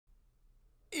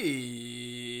It's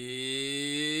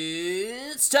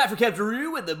time for Captain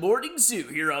Roo and the Morning Zoo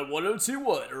here on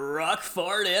 1021 Rock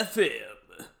Fart FM.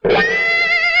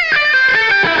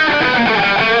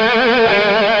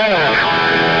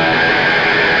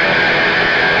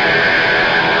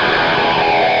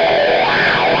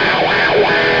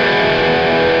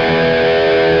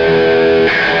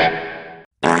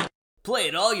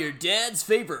 Playing all your dad's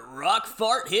favorite rock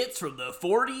fart hits from the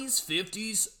 40s,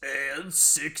 50s, and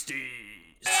 60s.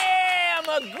 I'm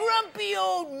a grumpy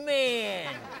old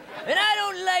man, and I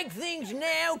don't like things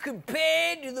now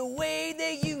compared to the way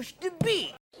they used to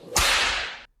be.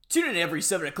 Tune in every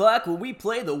 7 o'clock when we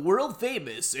play the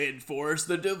world-famous Enforce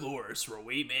the Divorce, where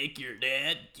we make your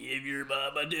dad give your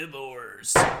mom a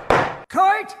divorce.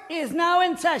 Court is now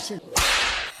in session.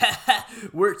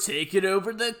 We're taking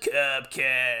over the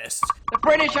Cubcast. The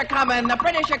British are coming! The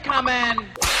British are coming!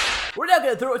 We're now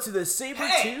gonna throw it to the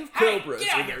Saber-Tooth Cobras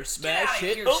get out with of their here. smash Get out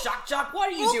hit. of here, Shock Jock. What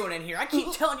are you doing in here? I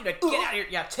keep telling you to get out of here.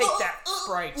 Yeah, take that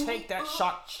spray. Take that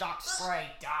shock spray.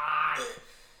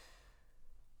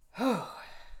 Die.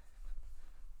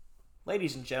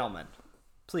 Ladies and gentlemen,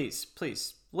 please,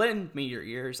 lend me your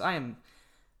ears. I am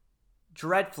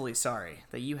dreadfully sorry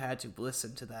that you had to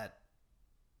listen to that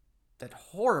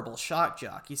horrible shock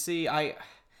jock. You see, I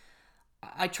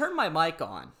turned my mic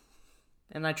on,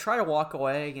 and I try to walk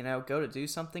away, go to do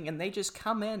something, and they just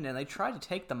come in and they try to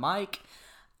take the mic.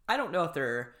 I don't know if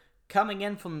they're coming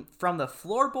in from the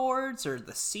floorboards or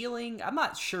the ceiling. I'm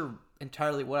not sure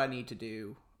entirely what I need to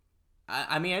do.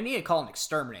 I mean, I need to call an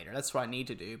exterminator. That's what I need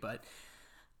to do, but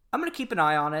I'm going to keep an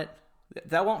eye on it.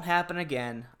 That won't happen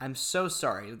again. I'm so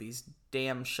sorry to these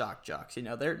damn shock jocks.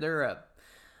 They're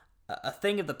a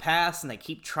thing of the past, and they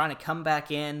keep trying to come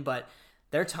back in, but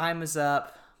their time is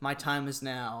up. My time is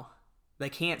now. They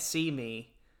can't see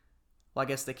me. Well, I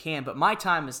guess they can, but my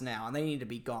time is now, and they need to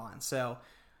be gone. So,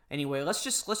 anyway, let's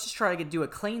just try to do a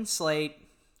clean slate.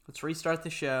 Let's restart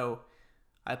the show.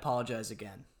 I apologize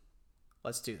again.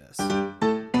 Let's do this.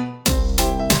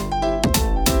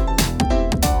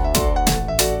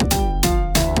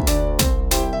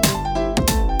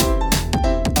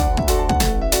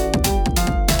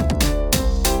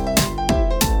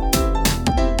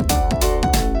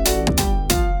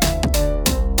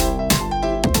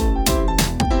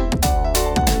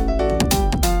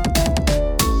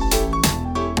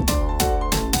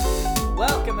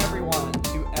 Welcome, everyone,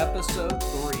 to episode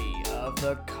 3 of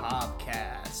the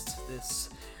Cobcast. This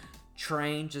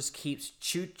train just keeps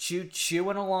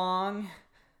chewing along.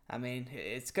 I mean,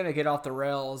 it's gonna get off the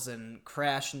rails and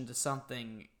crash into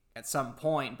something at some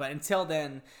point, but until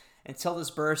then, until this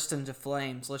bursts into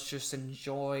flames, let's just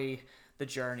enjoy the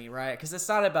journey, right? Because it's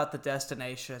not about the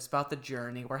destination, it's about the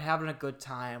journey. We're having a good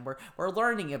time. We're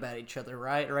learning about each other,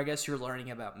 right? Or I guess you're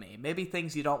learning about me. Maybe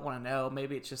things you don't want to know.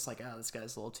 Maybe it's just like, oh, this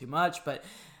guy's a little too much, but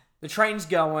the train's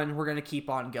going. We're gonna keep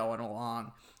on going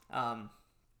along.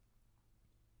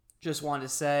 Just wanted to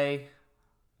say,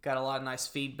 got a lot of nice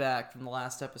feedback from the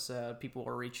last episode. People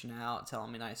were reaching out,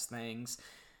 telling me nice things.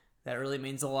 That really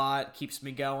means a lot, keeps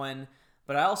me going.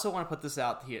 But I also want to put this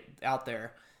out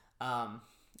there.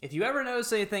 If you ever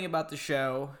notice anything about the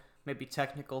show, maybe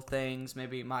technical things,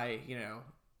 maybe my,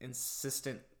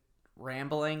 insistent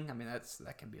rambling, I mean,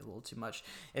 that can be a little too much.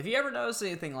 If you ever notice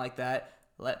anything like that,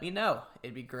 let me know.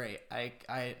 It'd be great. I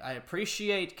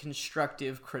appreciate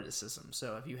constructive criticism.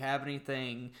 So if you have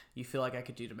anything you feel like I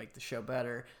could do to make the show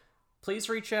better, please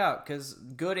reach out, because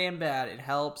good and bad, it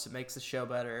helps. It makes the show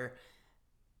better.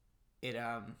 It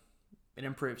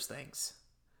improves things.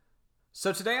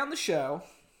 So today on the show,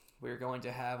 we're going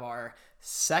to have our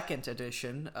second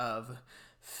edition of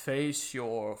Face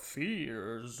Your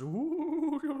Fears.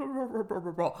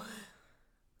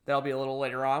 That'll be a little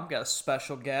later on. We've got a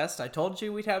special guest. I told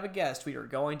you we'd have a guest. We are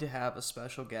going to have a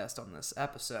special guest on this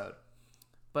episode.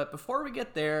 But before we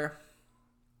get there,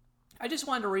 I just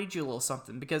wanted to read you a little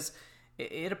something, because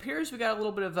it appears we got a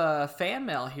little bit of fan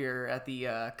mail here at the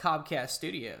Cobcast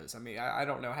Studios. I mean, I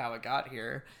don't know how it got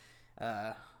here.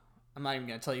 I'm not even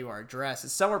going to tell you our address.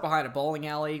 It's somewhere behind a bowling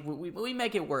alley. We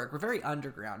make it work. We're very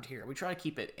underground here. We try to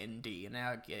keep it indie, and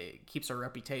now it keeps our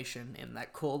reputation in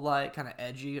that cool light, kind of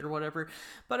edgy or whatever.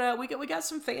 But we got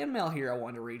some fan mail here I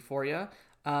wanted to read for you.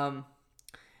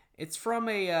 It's from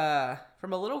a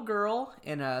little girl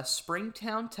in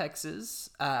Springtown, Texas.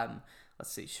 Let's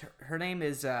see. Her name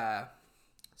is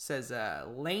says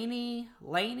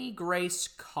Lainey Grace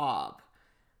Cobb.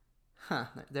 Huh.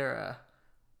 They're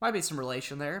might be some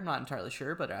relation there, I'm not entirely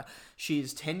sure, but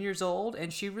she's 10 years old,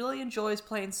 and she really enjoys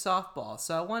playing softball,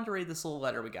 so I wanted to read this little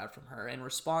letter we got from her in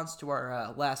response to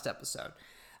our last episode.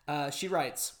 She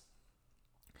writes,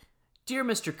 "Dear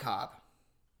Mr. Cobb,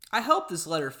 I hope this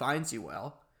letter finds you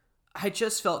well. I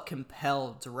just felt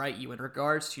compelled to write you in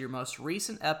regards to your most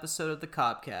recent episode of the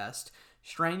Cobcast.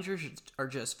 Strangers are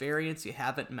just variants you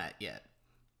haven't met yet.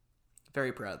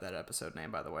 Very proud of that episode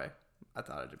name, by the way. I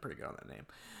thought I did pretty good on that name.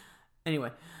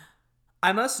 Anyway,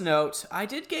 I must note, I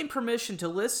did gain permission to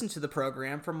listen to the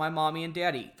program from my mommy and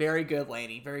daddy. Very good,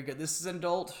 Lainey. Very good. This is an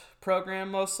adult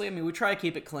program mostly. I mean, we try to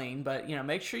keep it clean, but,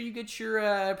 make sure you get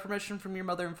your permission from your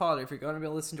mother and father if you're going to be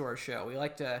able to listen to our show. We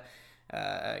like to,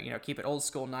 keep it old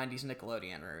school 90s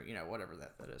Nickelodeon or, whatever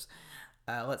that is.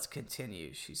 Let's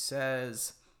continue. She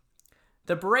says,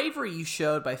 the bravery you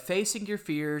showed by facing your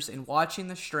fears and watching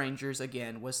The Strangers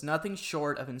again was nothing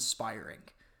short of inspiring.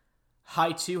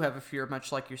 I too have a fear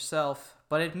much like yourself,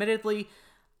 but admittedly,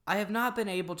 I have not been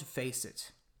able to face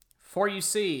it. For you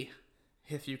see,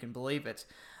 if you can believe it,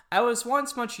 I was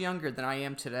once much younger than I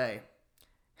am today.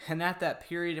 And at that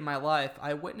period in my life,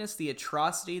 I witnessed the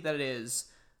atrocity that is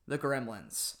the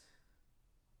Gremlins.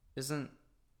 That's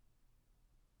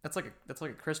like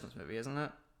a Christmas movie, isn't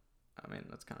it? I mean,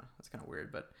 that's kind of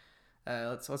weird, but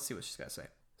let's see what she's got to say.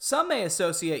 Some may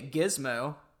associate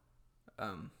Gizmo.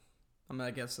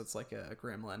 I guess that's like a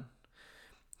gremlin.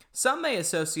 Some may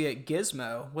associate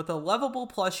Gizmo with a lovable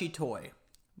plushy toy,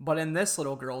 but in this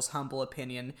little girl's humble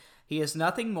opinion, he is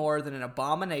nothing more than an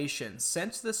abomination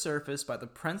sent to the surface by the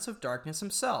Prince of Darkness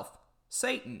himself,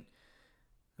 Satan.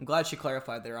 I'm glad she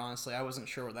clarified there, honestly. I wasn't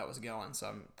sure where that was going, so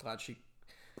I'm glad she...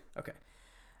 Okay.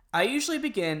 I usually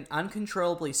begin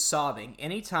uncontrollably sobbing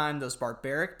any time those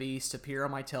barbaric beasts appear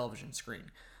on my television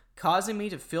screen, causing me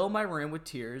to fill my room with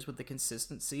tears with the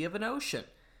consistency of an ocean.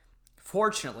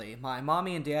 Fortunately, my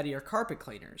mommy and daddy are carpet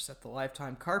cleaners at the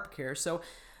Lifetime Carpet Care, so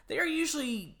they are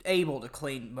usually able to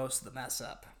clean most of the mess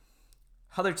up.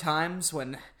 Other times,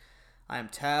 when I am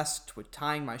tasked with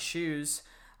tying my shoes,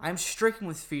 I am stricken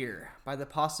with fear by the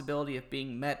possibility of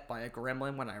being met by a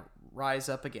gremlin when I rise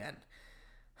up again.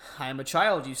 I am a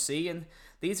child, you see, and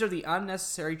these are the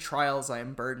unnecessary trials I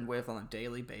am burdened with on a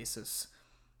daily basis.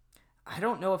 I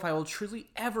don't know if I will truly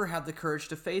ever have the courage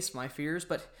to face my fears,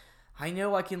 but I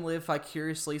know I can live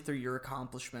vicariously through your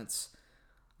accomplishments.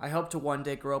 I hope to one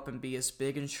day grow up and be as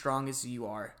big and strong as you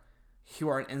are. You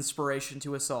are an inspiration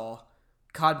to us all.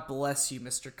 God bless you,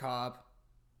 Mr. Cobb.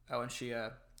 Oh, and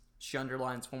she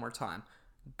underlines one more time.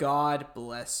 God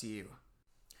bless you.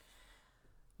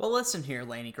 Well, listen here,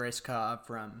 Lainey Grace Cobb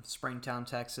from Springtown,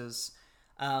 Texas.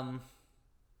 I'm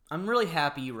really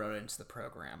happy you wrote into the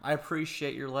program. I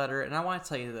appreciate your letter, and I want to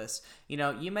tell you this.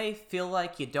 You may feel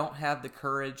like you don't have the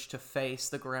courage to face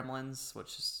the Gremlins,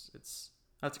 which is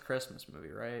that's a Christmas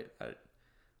movie, right?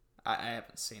 I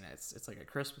haven't seen it. It's like a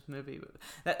Christmas movie.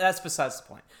 But that's besides the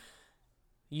point.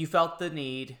 You felt the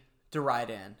need to write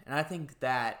in, and I think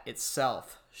that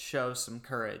itself shows some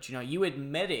courage. You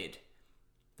admitted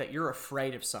that you're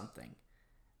afraid of something.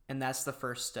 And that's the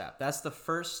first step. That's the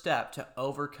first step to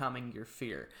overcoming your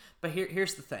fear. But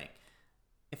here's the thing.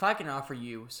 If I can offer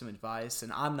you some advice,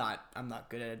 and I'm not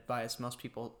good at advice. Most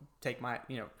people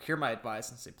hear my advice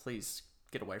and say, please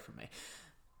get away from me.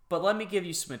 But let me give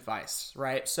you some advice,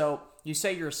 right? So you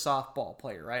say you're a softball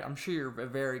player, right? I'm sure you're a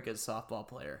very good softball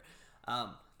player.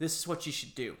 This is what you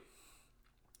should do.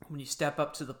 When you step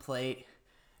up to the plate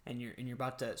and you're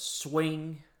about to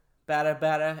swing,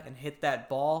 bada, and hit that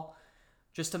ball,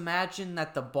 just imagine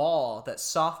that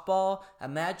softball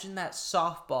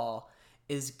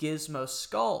is Gizmo's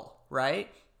skull, right?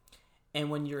 And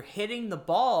when you're hitting the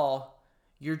ball,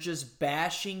 you're just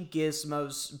bashing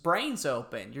Gizmo's brains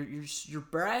open. You're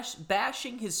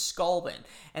bashing his skull in.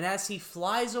 And as he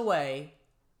flies away,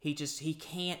 he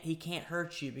can't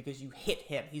hurt you because you hit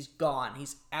him. He's gone.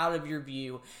 He's out of your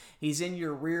view. He's in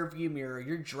your rear view mirror.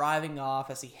 You're driving off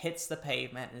as he hits the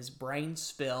pavement and his brains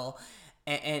spill.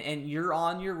 And you're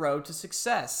on your road to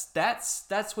success.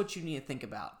 That's what you need to think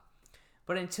about.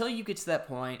 But until you get to that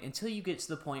point, until you get to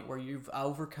the point where you've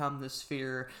overcome this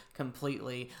fear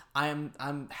completely,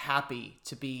 I'm happy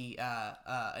to be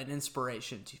an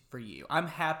inspiration for you. I'm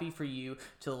happy for you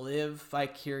to live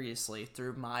vicariously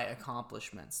through my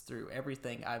accomplishments, through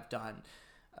everything I've done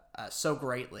so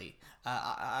greatly.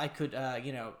 I could,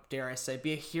 dare I say,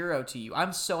 be a hero to you.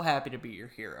 I'm so happy to be your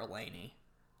hero, Lainey.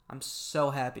 I'm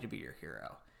so happy to be your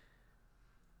hero.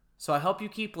 So I hope you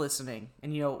keep listening,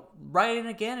 and write in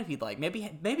again if you'd like.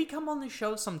 Maybe come on the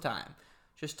show sometime,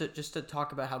 just to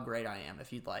talk about how great I am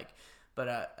if you'd like.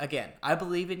 But again, I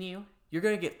believe in you. You're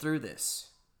gonna get through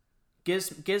this.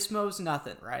 Gizmo's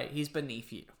nothing, right? He's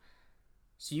beneath you.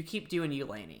 So you keep doing you,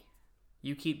 Lainey.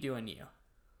 You keep doing you.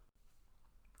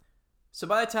 So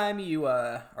by the time you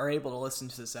are able to listen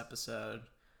to this episode,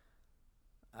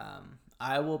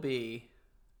 I will be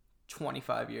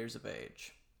 25 years of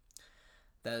age.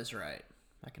 That is right.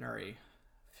 I can already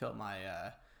feel my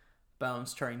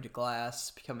bones turning to glass,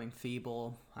 becoming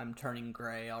feeble. I'm turning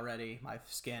gray already. My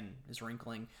skin is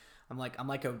wrinkling. I'm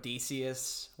like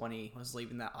Odysseus when he was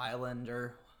leaving that island,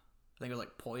 or I think it was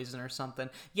like poison or something.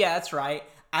 Yeah, that's right.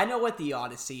 I know what the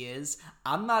Odyssey is.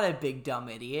 I'm not a big dumb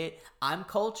idiot. I'm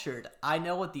cultured. I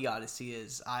know what the Odyssey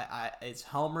is. It's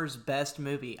Homer's best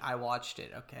movie. I watched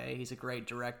it, okay? He's a great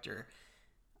director.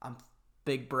 I'm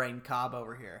big brain Cobb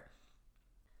over here.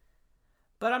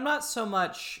 But I'm not so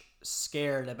much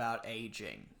scared about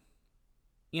aging.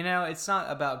 You know, it's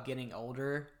not about getting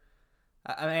older.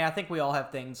 I mean, I think we all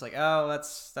have things like, oh,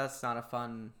 that's not a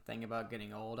fun thing about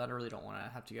getting old. I really don't want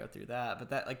to have to go through that.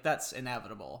 But that's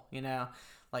inevitable, you know?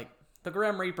 Like, the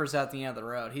Grim Reaper's at the end of the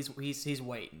road. He's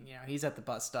waiting, you know. He's at the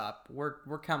bus stop. We're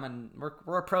coming.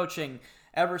 We're approaching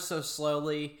ever so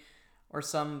slowly, or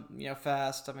some, you know,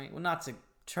 fast. I mean, well, not to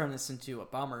turn this into a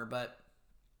bummer, but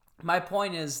my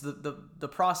point is the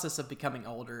process of becoming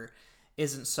older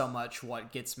isn't so much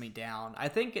what gets me down. I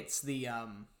think it's the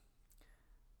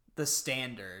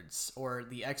standards or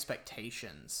the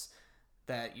expectations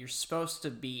that you're supposed to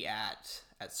be at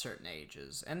certain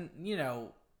ages. And, you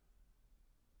know,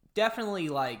 definitely,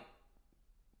 like,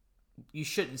 you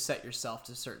shouldn't set yourself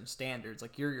to certain standards.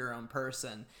 Like, you're your own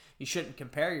person. You shouldn't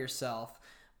compare yourself.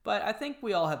 But I think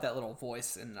we all have that little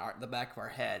voice in the back of our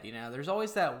head, you know? There's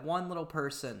always that one little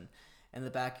person in the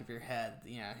back of your head.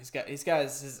 You know, he's got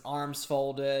his arms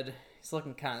folded. He's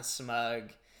looking kind of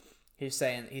smug. He's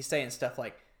saying stuff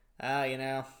like, you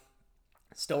know,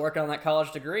 still working on that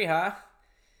college degree, huh?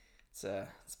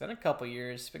 It's been a couple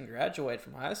years. Been graduated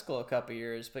from high school a couple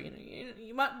years, but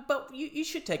you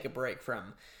should take a break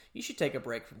from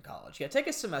college. Yeah, take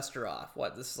a semester off.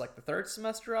 What, this is like the third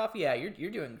semester off? Yeah,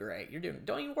 you're doing great.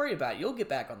 Don't even worry about it. You'll get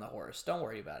back on the horse. Don't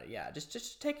worry about it. Yeah,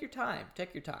 just take your time.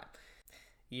 Take your time.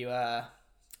 You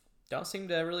don't seem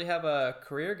to really have a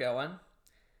career going.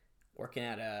 Working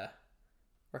at a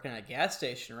gas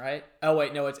station, right? Oh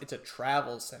wait, no, it's a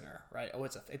travel center, right? Oh,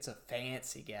 it's a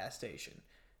fancy gas station.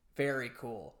 Very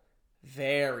cool.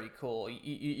 Very cool.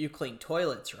 You clean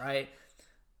toilets, right?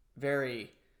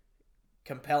 Very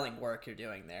compelling work you're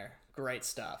doing there. Great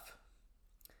stuff.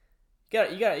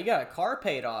 You got a car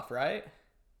paid off, right?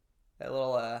 That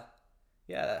little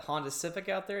that Honda Civic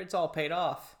out there, it's all paid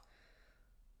off.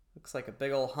 Looks like a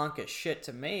big old hunk of shit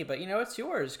to me, but you know, it's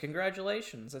yours.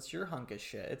 Congratulations. That's your hunk of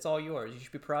shit. It's all yours. You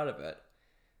should be proud of it.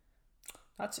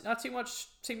 Not too much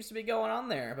seems to be going on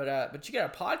there, but you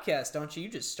got a podcast, don't you? You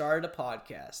just started a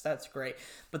podcast. That's great.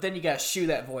 But then you got to shoo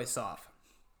that voice off.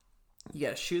 You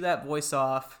got to shoo that voice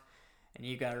off, and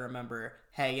you got to remember,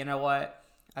 hey, you know what?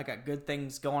 I got good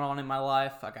things going on in my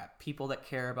life. I got people that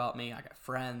care about me. I got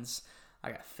friends.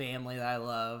 I got family that I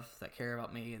love that care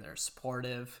about me. They're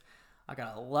supportive. I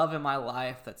got a love in my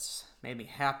life that's made me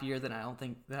happier than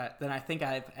I think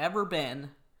I've ever been.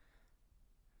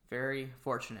 Very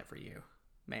fortunate for you,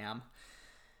 ma'am.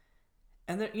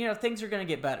 And you know, things are gonna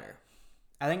get better.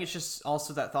 I think it's just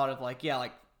also that thought of like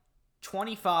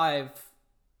 25.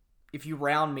 If you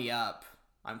round me up,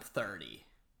 I'm 30,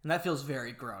 and that feels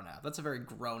very grown up. That's a very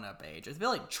grown up age. I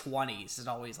feel like 20s is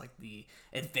always like the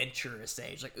adventurous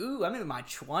age. Like, ooh, I'm in my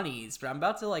 20s, but I'm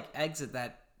about to like exit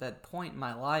that point in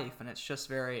my life, and it's just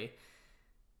very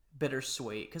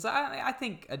bittersweet because I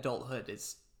think adulthood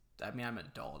is, I mean, I'm an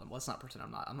adult, and let's not pretend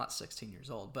I'm not 16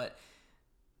 years old, but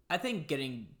I think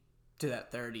getting to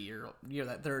that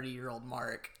 30-year-old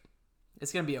mark,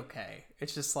 it's gonna be okay.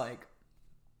 It's just like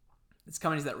it's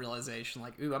coming to that realization,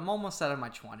 like, ooh, I'm almost out of my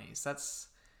 20s.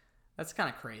 That's kind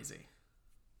of crazy.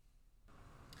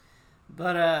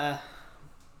 But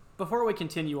before we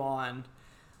continue on,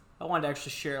 I wanted to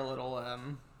actually share a little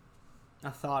a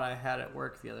thought I had at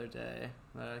work the other day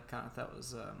that I kind of thought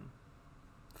was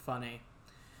funny.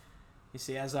 You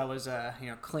see, as I was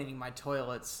cleaning my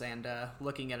toilets and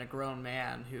looking at a grown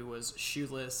man who was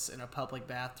shoeless in a public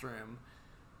bathroom,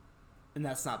 and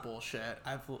that's not bullshit.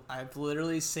 I've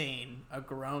literally seen a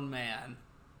grown man,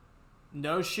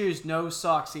 no shoes, no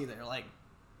socks either, like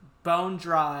bone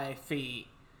dry feet,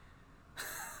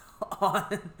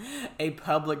 on a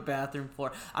public bathroom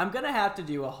floor. I'm gonna have to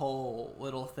do a whole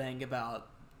little thing about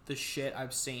the shit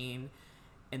I've seen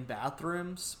in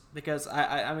bathrooms, because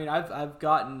I mean I've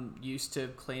gotten used to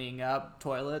cleaning up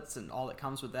toilets and all that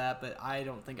comes with that, but I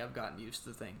don't think I've gotten used to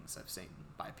the things I've seen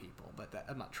by people. But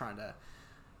I'm not trying to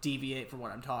deviate from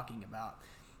what I'm talking about.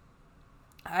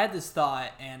 I had this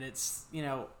thought, and it's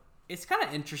kind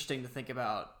of interesting to think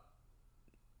about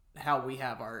how we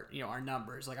have our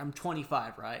numbers. Like, I'm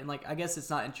 25, right? And like, I guess it's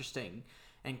not interesting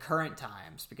in current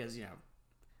times because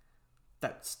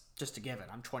that's just a given.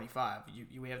 I'm 25.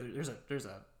 There's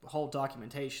a whole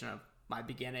documentation of my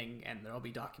beginning, and there'll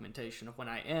be documentation of when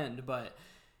I end. But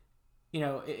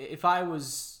if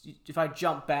I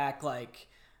jump back like,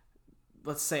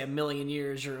 let's say, 1,000,000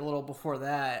 years or a little before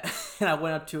that, and I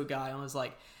went up to a guy and was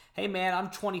like, "Hey man,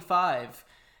 I'm 25,"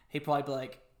 he'd probably be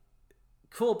like,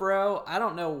 "Cool, bro. I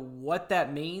don't know what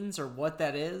that means or what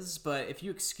that is, but if you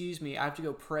excuse me, I have to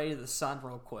go pray to the sun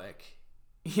real quick."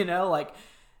 Like,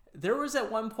 there was at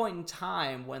one point in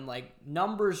time when, like,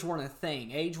 numbers weren't a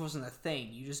thing. Age wasn't a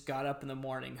thing. You just got up in the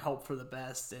morning, hoped for the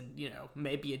best, and,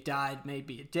 maybe you died,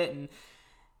 maybe you didn't.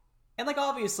 And, like,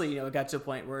 obviously, it got to a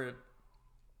point where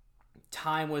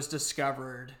time was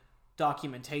discovered,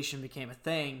 documentation became a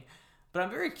thing, but I'm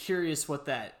very curious what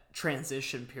that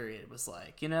transition period was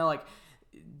like. Like,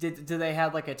 did they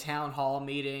have, like, a town hall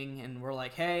meeting, and we're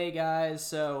like, "Hey, guys,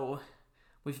 so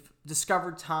we've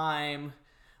discovered time.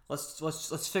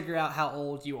 Let's figure out how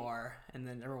old you are." And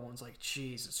then everyone's like,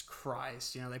 "Jesus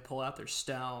Christ." They pull out their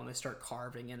stone, they start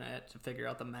carving in it to figure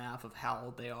out the math of how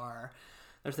old they are.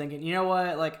 They're thinking, you know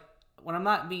what, like, when I'm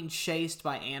not being chased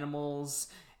by animals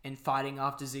and fighting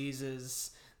off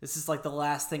diseases, this is like the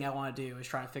last thing I want to do is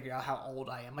try to figure out how old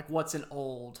I am. Like, what's an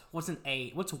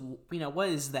age? What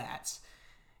is that?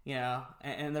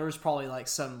 And there was probably like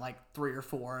some like 3 or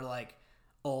 4 like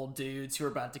old dudes who were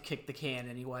about to kick the can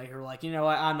anyway, who were like, "You know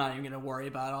what, I'm not even gonna worry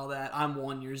about all that. I'm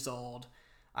 1 year old.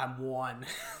 I'm one."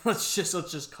 let's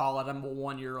just call it. I'm a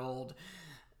 1-year-old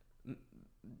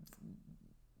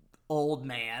old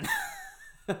man.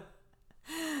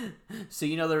 So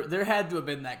there had to have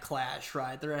been that clash,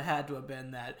 right? There had to have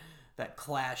been that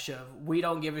clash of, we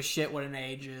don't give a shit what an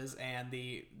age is, and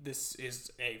this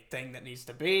is a thing that needs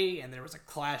to be, and there was a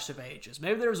clash of ages.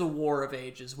 Maybe there was a war of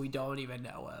ages we don't even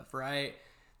know of, right?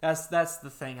 That's the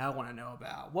thing I want to know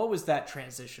about. What was that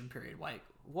transition period like?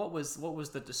 What was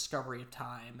the discovery of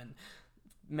time and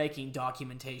making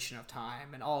documentation of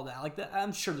time and all that? Like,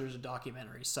 I'm sure there's a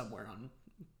documentary somewhere on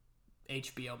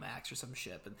HBO Max or some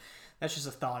shit, but that's just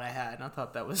a thought I had, and I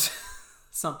thought that was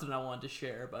something I wanted to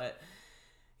share. But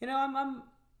I'm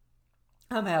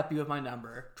happy with my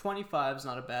number. 25 is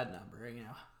not a bad number.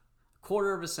 A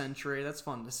quarter of a century, that's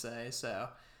fun to say. So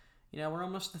we're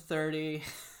almost to 30.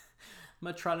 I'm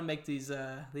gonna try to make these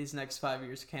next 5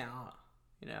 years count.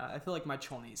 I feel like my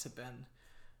 20s have been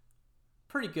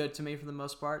pretty good to me for the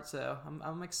most part, so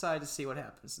I'm excited to see what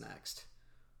happens next.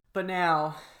 But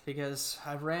now, because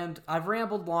I've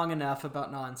rambled long enough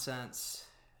about nonsense,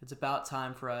 it's about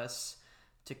time for us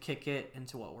to kick it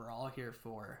into what we're all here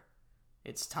for.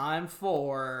 It's time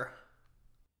for...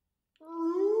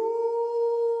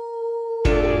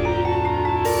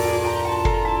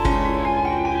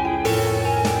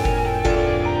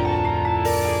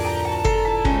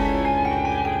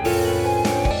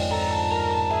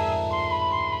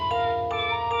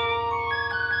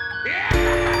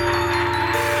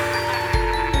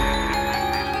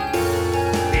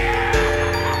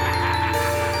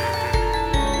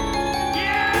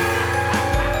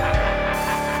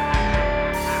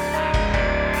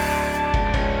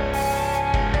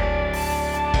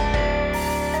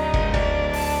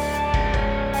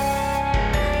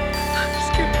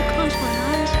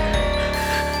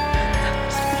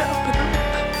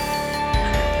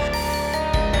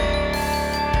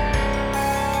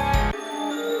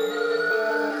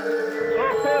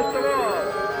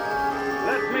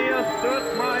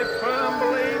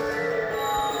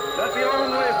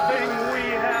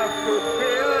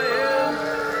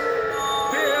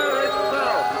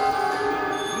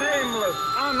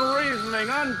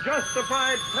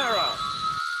 Unjustified terror.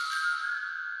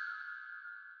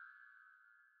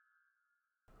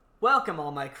 Welcome,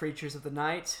 all my creatures of the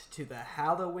night, to the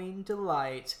Halloween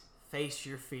delight, Face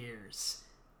Your Fears.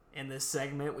 In this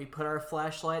segment, we put our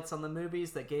flashlights on the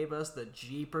movies that gave us the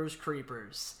Jeepers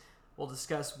Creepers. We'll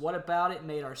discuss what about it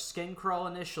made our skin crawl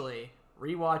initially,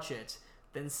 rewatch it,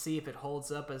 then see if it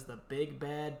holds up as the big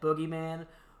bad boogeyman,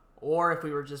 or if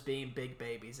we were just being big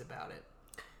babies about it.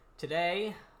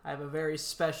 Today, I have a very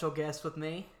special guest with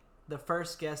me. The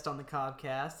first guest on the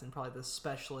Cobcast, and probably the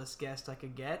specialist guest I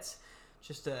could get.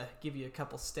 Just to give you a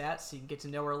couple stats so you can get to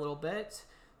know her a little bit.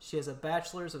 She has a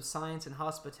Bachelor's of Science in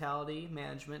Hospitality,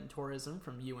 Management, and Tourism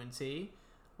from UNT.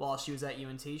 While she was at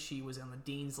UNT, she was on the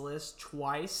Dean's List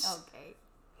twice. Okay.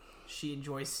 She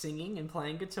enjoys singing and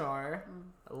playing guitar.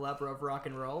 A lover of rock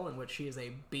and roll, in which she is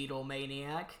a Beatle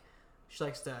maniac. She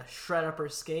likes to shred up her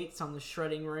skates on the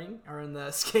skating rink.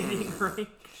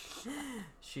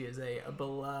 She is a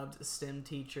beloved STEM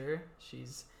teacher.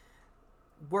 She's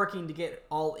working to get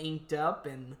all inked up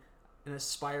and an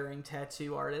aspiring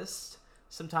tattoo artist.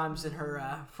 Sometimes in her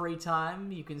free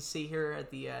time, you can see her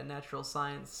at the Natural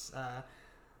Science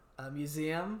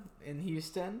Museum in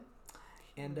Houston.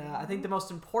 And I think the most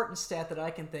important stat that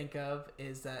I can think of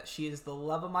is that she is the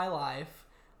love of my life.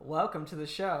 Welcome to the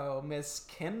show, Miss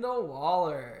Kendall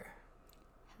Waller.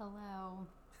 Hello.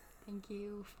 Thank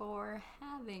you for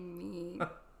having me.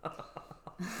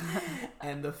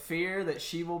 And the fear that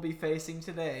she will be facing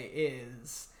today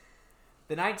is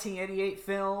the 1988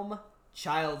 film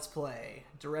Child's Play,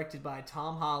 directed by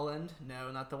Tom Holland.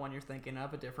 No, not the one you're thinking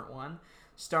of, a different one.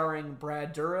 Starring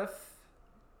Brad Dourif,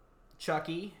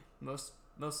 Chucky,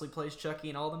 mostly plays Chucky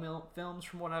in all the films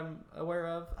from what I'm aware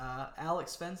of,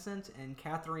 Alex Vincent, and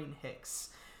Catherine Hicks.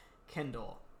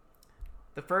 Kendall,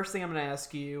 the first thing I'm going to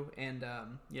ask you, and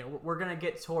we're going to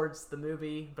get towards the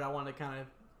movie, but I want to kind of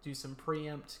do some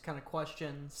preempt kind of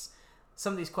questions.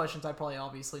 Some of these questions I probably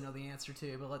obviously know the answer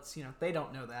to, but let's, they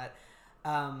don't know that.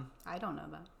 I don't know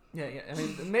that. Yeah. I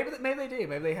mean, maybe they do.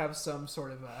 Maybe they have some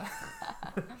sort of. I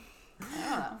don't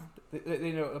know.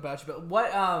 They know about you, but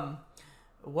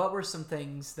what were some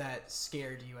things that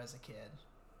scared you as a kid?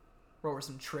 What were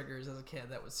some triggers as a kid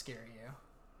that would scare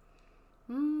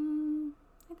you?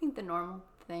 I think the normal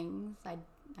things. I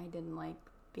didn't like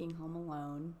being home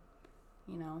alone.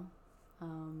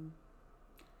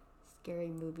 Scary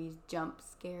movies, jump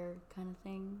scare kind of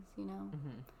things.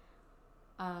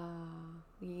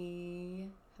 We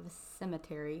have a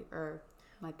cemetery, or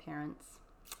my parents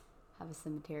have a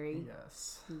cemetery.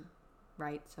 Yes.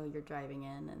 Right, so you're driving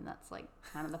in, and that's like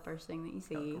kind of the first thing that you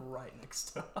see. Right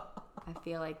next to. I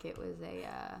feel like it was a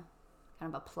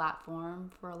kind of a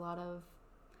platform for a lot of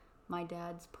my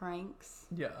dad's pranks.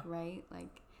 Yeah. Right,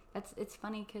 like it's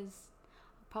funny because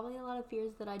probably a lot of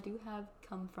fears that I do have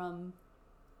come from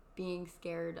being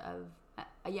scared of.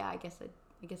 I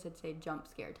guess I'd say jump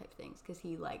scare type things, because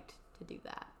he liked to do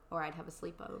that. Or I'd have a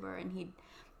sleepover and he'd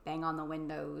bang on the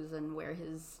windows and wear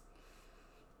his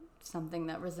something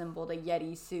that resembled a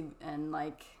Yeti suit, and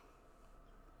like,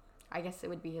 I guess it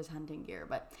would be his hunting gear,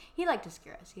 but he liked to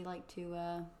scare us. He liked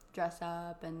to dress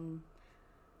up, and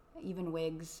even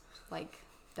wigs. Like,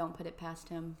 don't put it past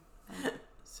him.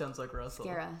 Sounds like Russell.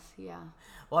 Scare us, yeah.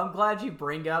 Well, I'm glad you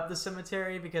bring up the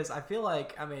cemetery, because I feel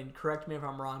like, correct me if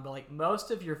I'm wrong, but like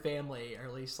most of your family, or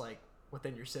at least like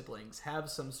within your siblings, have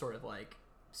some sort of like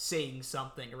seeing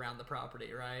something around the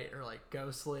property, right? Or like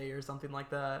ghostly or something like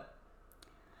that.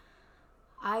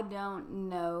 I don't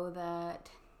know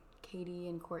that Katie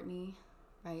and Courtney,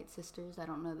 right, sisters, I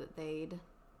don't know that they'd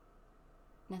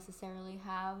necessarily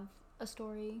have a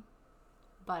story,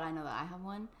 but I know that I have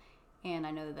one, and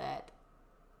I know that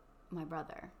my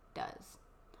brother does,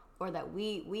 or that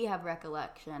we have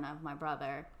recollection of my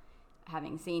brother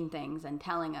having seen things and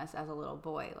telling us as a little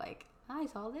boy, like, I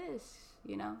saw this,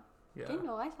 Yeah.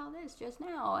 Kendall, I saw this just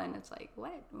now, and it's like,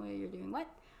 what? Well, you're doing what?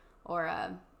 Or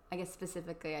I guess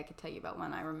specifically I could tell you about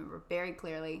one I remember very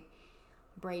clearly.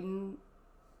 Braden,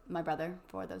 my brother,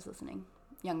 for those listening,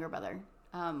 younger brother,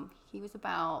 he was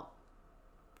about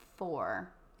 4,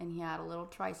 and he had a little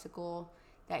tricycle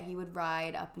that he would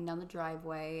ride up and down the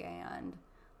driveway, and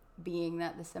being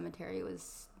that the cemetery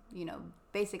was,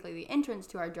 basically the entrance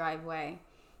to our driveway,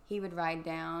 he would ride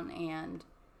down, and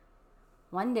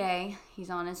one day he's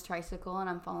on his tricycle and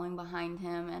I'm following behind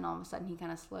him, and all of a sudden he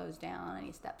kind of slows down and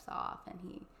he steps off and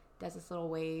he does this little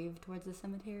wave towards the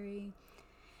cemetery.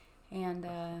 And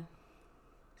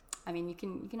you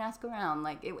can ask around,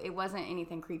 like, it wasn't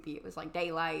anything creepy. It was like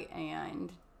daylight,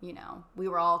 and we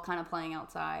were all kind of playing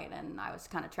outside, and I was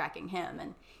kind of tracking him,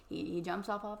 and he jumps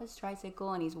off his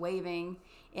tricycle and he's waving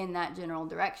in that general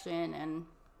direction. And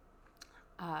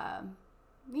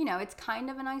it's kind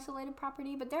of an isolated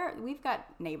property, but we've got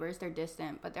neighbors. They're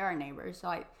distant, but there are neighbors.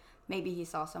 So maybe he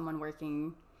saw someone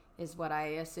working, is what I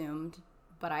assumed.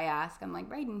 But I asked, I'm like,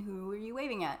 Braden, who are you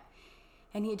waving at?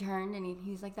 And he turned and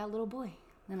he's like, that little boy.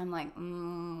 And I'm like,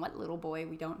 what little boy?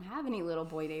 We don't have any little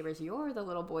boy neighbors. You're the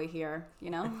little boy here,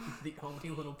 The only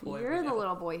little boy. You're the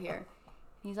little boy here.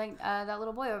 He's like, that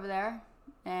little boy over there.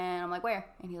 And I'm like, where?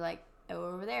 And he's like,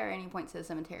 over there. And he points to the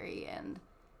cemetery. And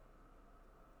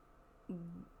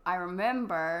I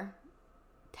remember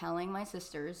telling my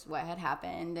sisters what had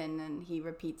happened, and then he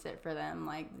repeats it for them,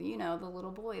 like, the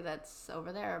little boy that's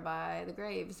over there by the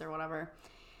graves or whatever.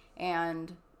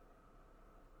 And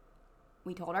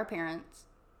we told our parents,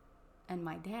 and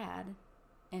my dad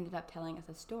ended up telling us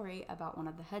a story about one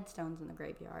of the headstones in the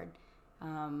graveyard.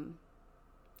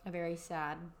 A very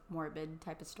sad, morbid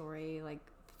type of story, like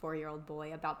 4-year-old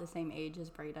boy about the same age as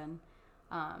Braden,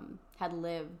 had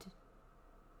lived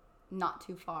not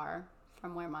too far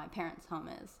from where my parents' home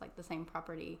is, like the same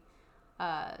property,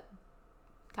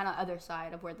 kind of other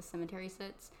side of where the cemetery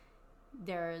sits.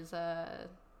 There's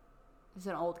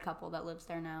an old couple that lives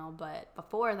there now, but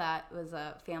before that was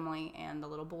a family and the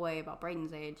little boy about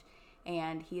Braden's age,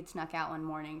 and he had snuck out one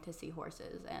morning to see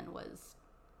horses and was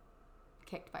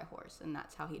kicked by a horse, and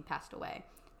that's how he'd passed away,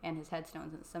 and his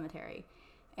headstone's in the cemetery.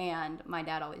 And my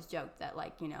dad always joked that,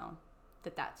 like, you know,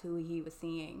 that's who he was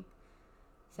seeing.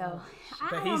 So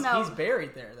I don't know. He's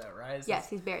buried there though, right? Yes,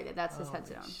 he's buried there. That's his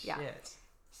headstone. Shit. Yeah.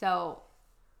 So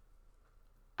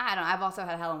I don't know. I've also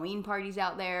had Halloween parties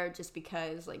out there just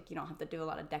because, like, you don't have to do a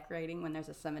lot of decorating when there's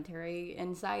a cemetery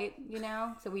in sight, you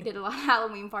know? So we did a lot of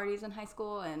Halloween parties in high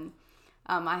school, and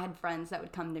I had friends that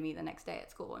would come to me the next day at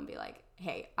school and be like,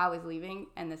 hey, I was leaving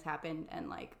and this happened, and,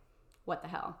 like, what the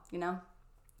hell, you know?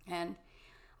 And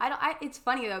it's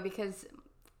funny, though, because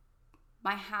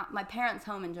my parents'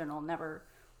 home in general never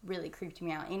really creeped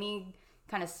me out. Any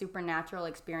kind of supernatural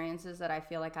experiences that I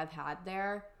feel like I've had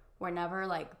there were never,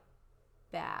 like,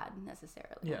 bad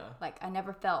necessarily. Yeah. Like, I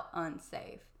never felt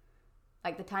unsafe.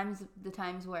 Like, the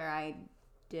times where I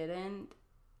didn't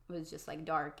was just, like,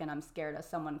 dark, and I'm scared of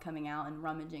someone coming out and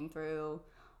rummaging through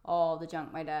all the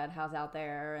junk my dad has out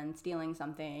there and stealing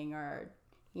something, or,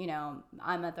 you know,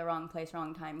 I'm at the wrong place,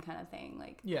 wrong time kind of thing.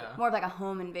 Like, yeah, more of like a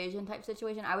home invasion type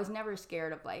situation. I was never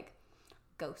scared of, like,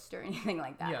 ghosts or anything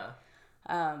like that. Yeah.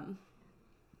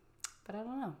 But I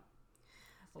don't know.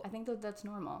 I think that's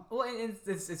normal. Well,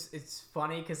 it's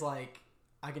funny because, like,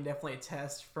 I can definitely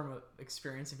attest from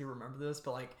experience if you remember this,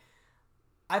 but, like,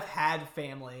 I've had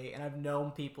family and I've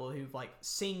known people who've, like,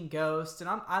 seen ghosts, and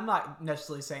I'm not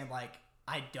necessarily saying, like,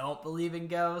 I don't believe in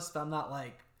ghosts, but I'm not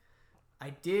like I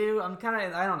do. I'm kind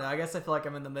of, I don't know. I guess I feel like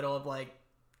I'm in the middle of, like,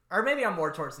 or maybe I'm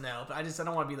more towards no, but I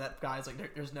don't want to be that guy who's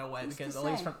like, there's no way, because at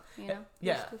least from, you know,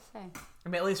 yeah, to say. I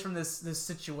mean, at least from this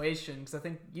situation, because I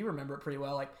think you remember it pretty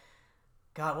well. Like,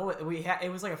 God, it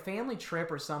was like a family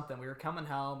trip or something. We were coming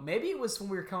home. Maybe it was when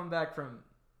we were coming back from,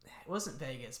 it wasn't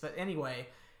Vegas, but anyway,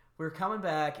 we were coming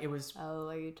back. It was. Oh,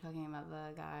 are you talking about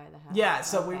the guy that had? Yeah,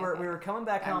 so okay, we were coming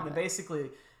back home, and that. basically,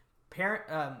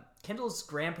 Kendall's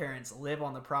grandparents live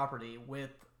on the property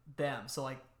with them. So,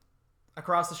 like,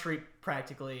 across the street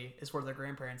practically is where their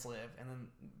grandparents live, and then,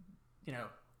 you know,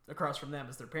 across from them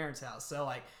is their parents' house. So,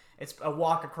 like, it's a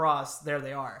walk across. There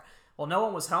they are. Well, no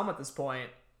one was home at this point.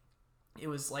 It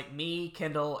was like me,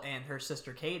 Kendall, and her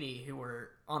sister Katie who were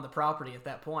on the property at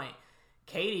that point.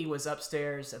 Katie was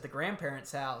upstairs at the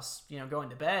grandparents' house, you know, going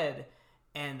to bed,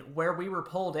 and where we were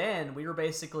pulled in, we were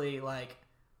basically, like,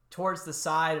 towards the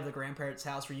side of the grandparents'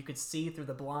 house where you could see through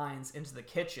the blinds into the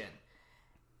kitchen.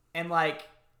 And, like,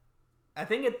 I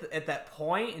think at that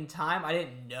point in time, I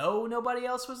didn't know nobody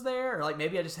else was there, or, like,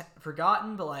 maybe I just had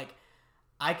forgotten, but, like,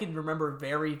 I can remember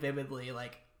very vividly,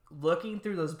 like, looking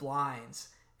through those blinds,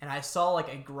 and I saw,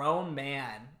 like, a grown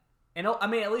man, and I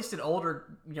mean, at least an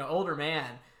older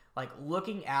man, like,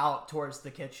 looking out towards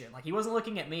the kitchen. Like, he wasn't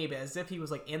looking at me, but as if he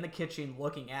was, like, in the kitchen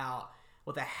looking out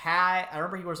with a hat. I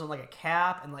remember he was on, like, a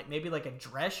cap and, like, maybe, like, a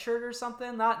dress shirt or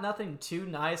something. Nothing too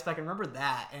nice, but I can remember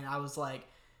that. And I was, like,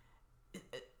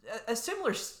 a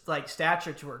similar, like,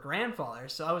 stature to her grandfather.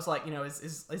 So I was like, you know,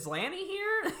 is Lanny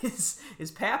here?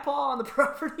 Is Papa on the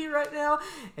property right now?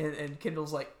 And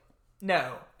Kendall's like,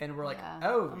 no. And we're like, Yeah,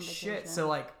 oh shit. So,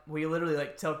 like, we literally,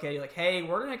 like, tell Katie, like, hey,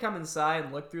 we're gonna come inside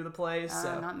and look through the place.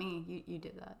 So Not me. You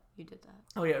did that. You did that.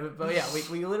 oh yeah, but yeah,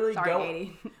 we literally Sorry, go.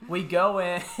 Katie. We go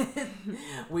in,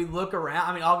 we look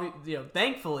around. I mean, you know,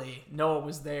 thankfully no one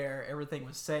was there. Everything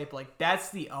was safe. Like, that's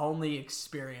the only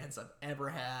experience I've ever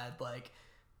had, like,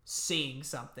 seeing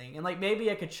something. And, like,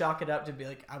 maybe I could chalk it up to be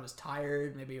like I was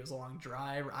tired. Maybe it was a long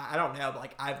drive. I don't know. But,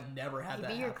 like, I've never had that.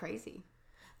 Maybe you're happen. Crazy.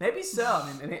 Maybe so.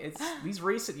 I mean, and it's these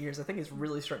recent years. I think it's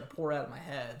really starting to pour out of my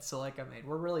head. So, like, I mean,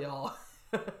 we're really all.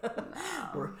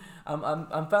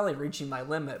 I'm finally reaching my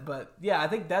limit, but yeah, I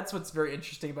think that's what's very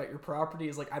interesting about your property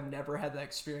is, like, I've never had that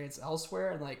experience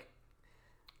elsewhere, and like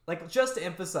just to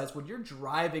emphasize, when you're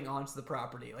driving onto the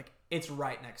property, like, it's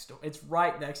right next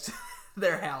to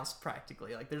their house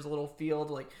practically. Like, there's a little field,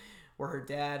 like, where her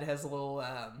dad has a little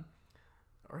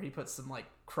or he puts some, like,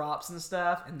 crops and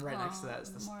stuff, and right next to that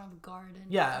is this More of a garden.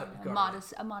 Yeah, a garden.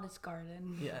 modest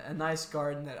garden. Yeah, a nice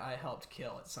garden that I helped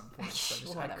kill at some point.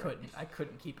 So I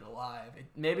couldn't keep it alive.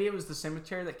 Maybe it was the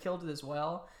cemetery that killed it as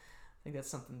well. I think that's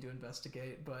something to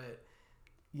investigate. But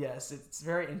yes, it's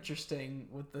very interesting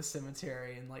with the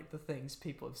cemetery and, like, the things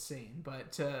people have seen.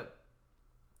 But to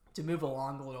move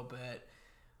along a little bit,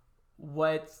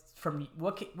 what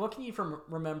can you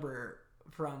remember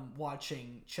from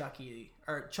watching Chucky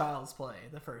or Child's Play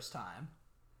the first time?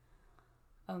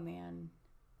 Oh man,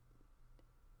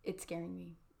 it's scaring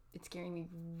me. It's scaring me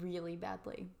really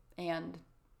badly, and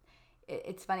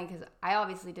it's funny because I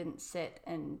obviously didn't sit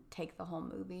and take the whole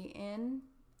movie in.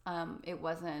 It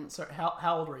wasn't Sorry,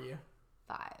 how old were you?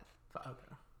 5,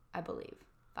 Okay. I believe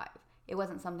 5. It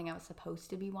wasn't something I was supposed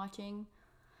to be watching.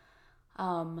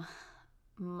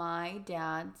 My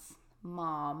dad's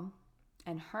mom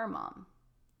and her mom,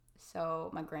 so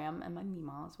my gram and my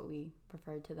meemaw is what we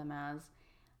referred to them as,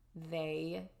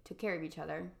 they took care of each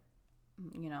other,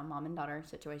 mom and daughter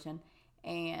situation,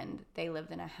 and they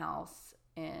lived in a house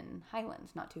in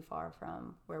Highlands, not too far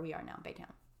from where we are now,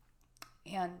 Baytown.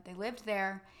 And they lived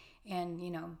there, and,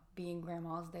 being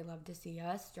grandmas, they loved to see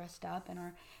us dressed up in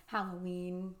our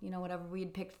Halloween, whatever we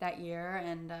had picked that year,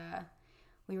 and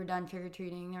we were done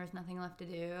trick-or-treating. There was nothing left to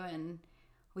do, and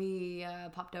we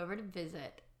popped over to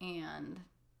visit, and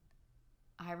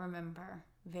I remember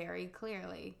very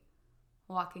clearly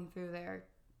walking through their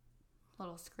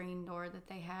little screen door that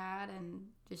they had and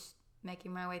just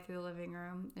making my way through the living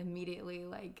room, immediately,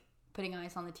 like, putting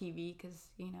eyes on the TV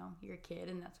because, you're a kid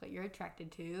and that's what you're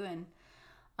attracted to. And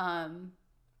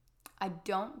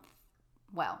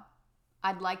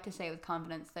I'd like to say with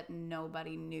confidence that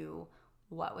nobody knew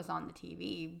what was on the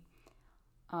TV,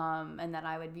 and that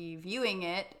I would be viewing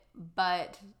it.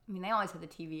 But, they always had the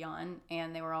TV on,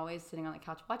 and they were always sitting on the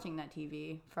couch watching that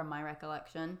TV, from my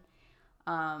recollection.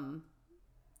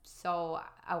 So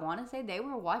I want to say they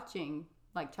were watching,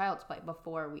 like, Child's Play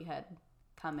before we had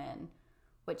come in,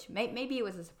 which maybe it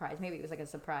was a surprise. Maybe it was like a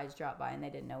surprise drop by and they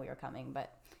didn't know we were coming.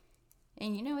 But,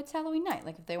 and it's Halloween night.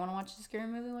 Like, if they want to watch a scary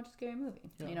movie, watch a scary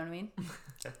movie. Yeah. You know what I mean?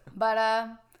 But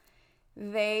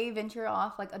they venture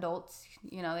off, like adults,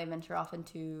 they venture off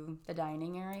into the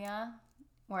dining area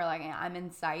where, like, I'm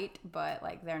in sight, but,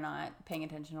 like, they're not paying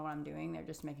attention to what I'm doing. They're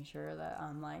just making sure that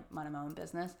I'm, like, minding my own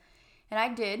business. And I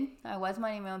did. I was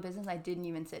minding my own business. I didn't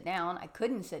even sit down. I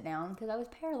couldn't sit down because I was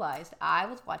paralyzed. I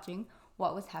was watching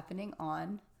what was happening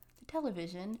on the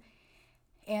television,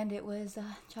 and it was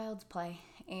Child's Play.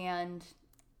 And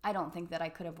I don't think that I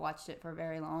could have watched it for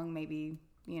very long, maybe,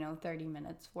 30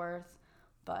 minutes worth.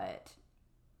 But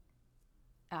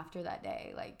after that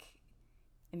day, like,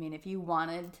 if you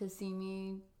wanted to see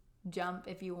me jump,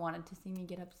 if you wanted to see me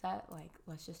get upset, like,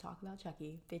 let's just talk about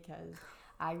Chucky, because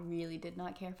I really did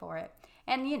not care for it.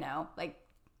 And, like,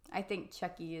 I think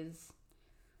Chucky is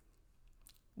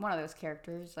one of those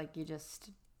characters, like, you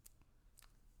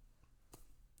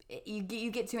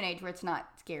get to an age where it's not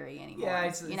scary anymore. Yeah,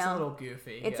 it's a little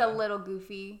goofy. It's a little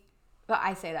goofy. But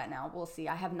I say that now. We'll see.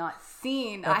 I have not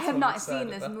seen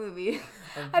this movie.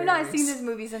 I've not seen this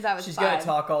movie since I was 5. She's going to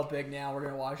talk all big now. We're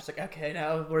going to watch. It's like, okay,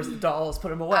 now where's the dolls? Put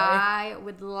them away. I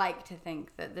would like to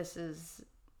think that this is,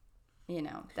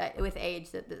 that with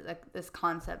age, that this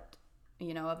concept,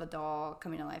 of a doll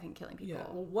coming to life and killing people. Yeah.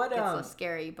 Well, it's so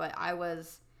scary. But I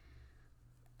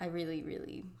really,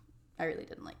 really,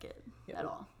 didn't like it at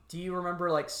all. Do you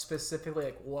remember, like, specifically,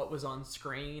 like, what was on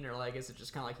screen? Or, like, is it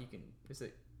just kind of like is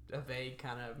it a vague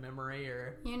kind of memory,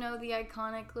 or the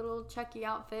iconic little Chucky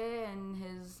outfit and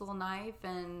his little knife,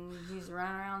 and he's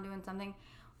running around doing something?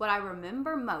 What I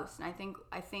remember most, and I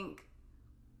think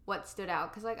what stood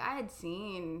out, because, like, I had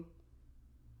seen,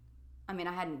 I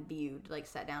hadn't viewed, like,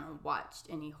 sat down and watched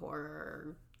any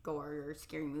horror, gore, or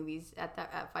scary movies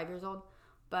at 5 years old,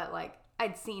 but, like,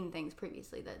 I'd seen things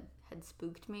previously that had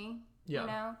spooked me.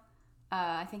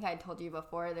 I think I had told you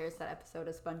before, there's that episode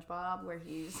of SpongeBob where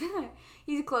he's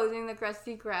closing the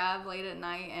Krusty Krab late at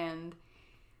night, and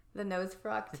the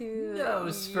Nosferatu.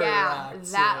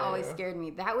 That always scared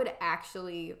me. That would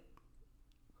actually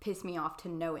piss me off to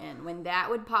no end when that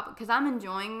would pop, because I'm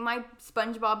enjoying my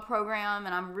SpongeBob program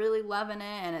and I'm really loving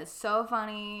it and it's so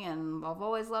funny and I've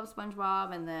always loved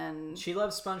SpongeBob, and then she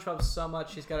loves SpongeBob so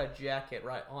much she's got a jacket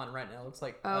right now. It looks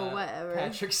like whatever.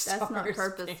 Patrick Starr's That's not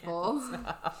purposeful.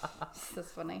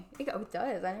 That's funny. It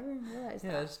does. I never realized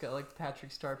that. Yeah, it's got like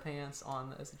Patrick Star pants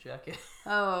on as a jacket.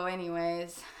 Oh,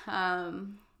 anyways,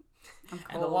 I'm cold.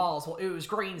 And the walls, well, it was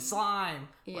green slime.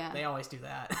 Yeah, they always do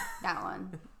that. That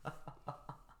one.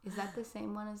 Is that the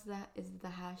same one as that? Is the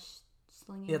hash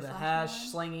slinging? Yeah, the hash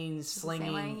slinging.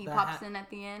 He pops in at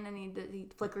the end and he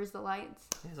flickers the lights.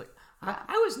 He's like,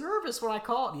 I was nervous when I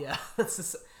called. Yeah,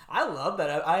 I love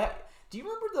that. Do you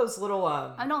remember those little?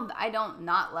 I don't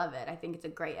not love it. I think it's a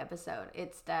great episode.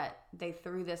 It's that they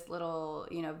threw this little,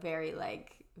 very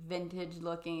like vintage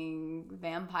looking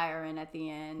vampire in at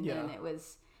the end, and it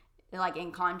was. Like,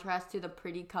 in contrast to the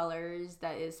pretty colors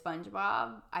that is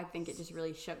SpongeBob, I think it just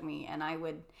really shook me. And I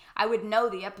would know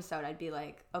the episode. I'd be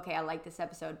like, okay, I like this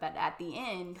episode, but at the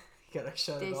end, you gotta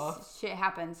shut it off. This shit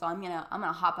happens, so I'm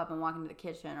gonna hop up and walk into the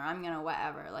kitchen, or I'm gonna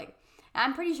whatever. Like, and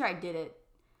I'm pretty sure I did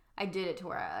it to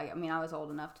where I was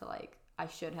old enough to, like, I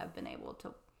should have been able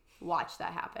to watch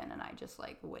that happen, and I just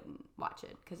like wouldn't watch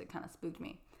it because it kind of spooked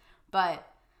me. But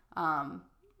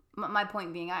my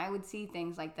point being, I would see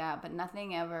things like that, but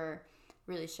nothing ever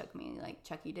really shook me like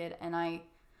Chucky did. And I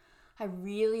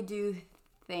really do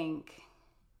think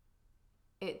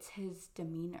it's his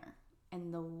demeanor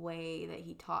and the way that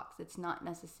he talks. It's not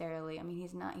necessarily, I mean,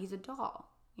 he's a doll,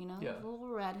 you know, Yeah. a little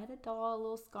redheaded doll, a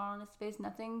little scar on his face,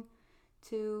 nothing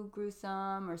too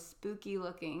gruesome or spooky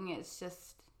looking. He's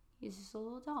just a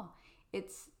little doll.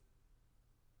 It's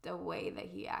the way that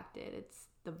he acted. It's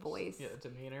the voice. Yeah,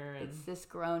 demeanor. And It's this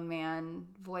grown man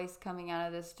voice coming out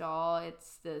of this doll.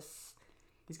 It's this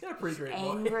he's got a pretty great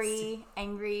voice.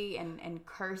 angry and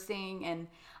cursing. And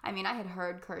I mean, I had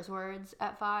heard curse words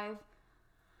at 5,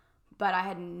 but I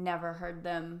had never heard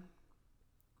them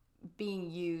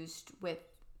being used with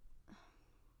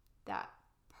that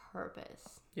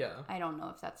purpose. Yeah. I don't know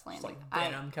if that's landing. It's like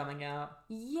venom coming out.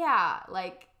 Yeah,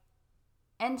 like,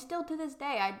 and still to this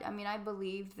day, I mean, I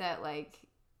believe that, like,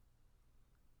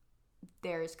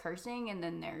 there's cursing and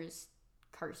then there's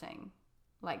cursing.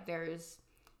 Like, there's,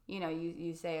 you know,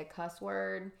 you say a cuss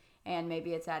word and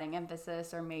maybe it's adding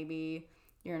emphasis, or maybe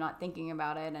you're not thinking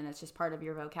about it and it's just part of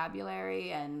your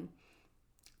vocabulary, and,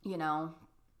 you know,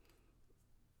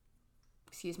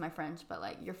 excuse my French, but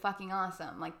like, you're fucking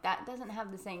awesome. Like, that doesn't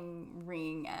have the same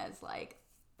ring as like,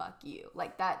 fuck you.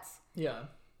 Like, Yeah.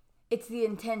 it's the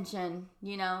intention,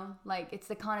 you know? Like, it's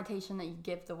the connotation that you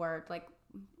give the word. Like,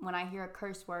 when I hear a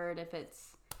curse word, if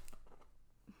it's,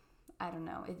 I don't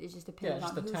know, it just depends just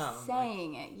on the who's tone,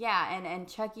 saying it. Yeah, and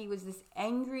Chucky was this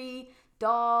angry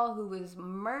doll who was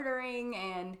murdering,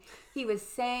 and he was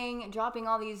dropping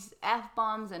all these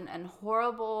F-bombs and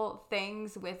horrible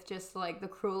things with just, like, the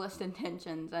cruelest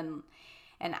intentions, and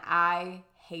I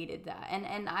hated that.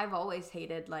 And I've always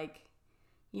hated, like,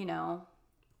 you know,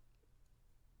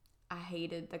 I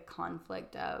hated the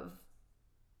conflict of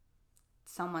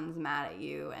someone's mad at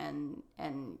you and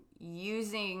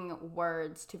using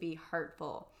words to be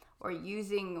hurtful, or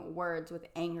using words with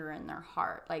anger in their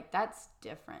heart. Like, that's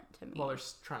different to me. Well, they're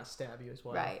trying to stab you as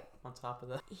well. Right. On top of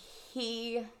that.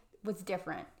 He was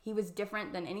different. He was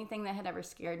different than anything that had ever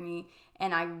scared me.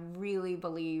 And I really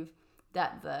believe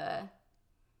that the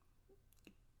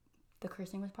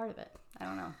cursing was part of it. I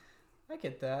don't know. I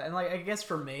get that. And, like, I guess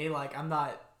for me, like, I'm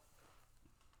not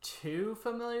too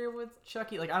familiar with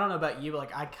Chucky. Like, I don't know about you, but,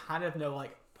 like, I kind of know,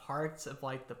 like, parts of,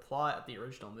 like, the plot of the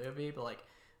original movie, but, like,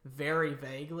 very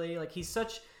vaguely. Like, he's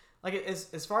such, like,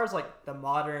 as far as, like, the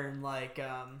modern, like,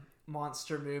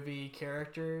 monster movie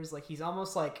characters, like, he's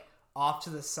almost, like, off to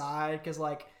the side, because,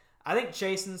 like, I think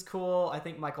Jason's cool. I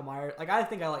think Michael Myers, like, I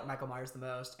think I like Michael Myers the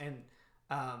most, and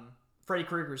Freddy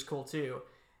Krueger's cool too.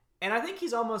 And I think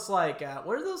he's almost like,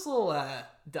 what are those little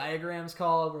diagrams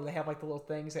called where they have, like, the little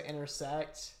things that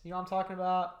intersect? You know what I'm talking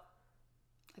about?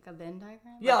 Like a Venn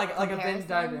diagram? Yeah, like a Venn comparison?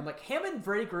 diagram. Like, him and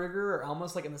Freddy Krueger are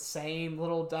almost, like, in the same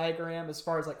little diagram as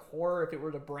far as, like, horror, if it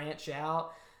were to branch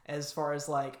out as far as,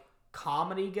 like,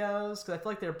 comedy goes. Because I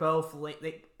feel like they're both,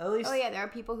 they at least... Oh, yeah, there are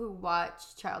people who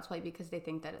watch Child's Play because they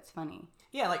think that it's funny.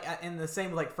 Yeah, like, and the same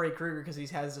with, like, Freddy Krueger, because he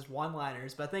has his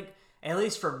one-liners. But I think, at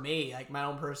least for me, like, my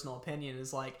own personal opinion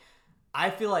is, like, I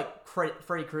feel like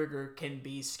Freddy Krueger can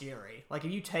be scary. Like,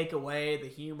 if you take away the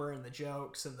humor and the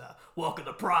jokes and the "welcome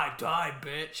to prime time,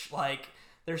 bitch," like,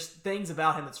 there's things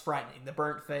about him that's frightening. The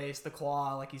burnt face, the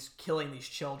claw, like, he's killing these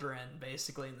children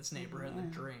basically in this neighborhood in their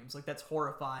dreams. Like, that's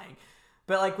horrifying.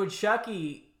 But, like, with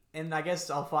Chucky, and I guess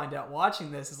I'll find out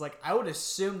watching this, is, like, I would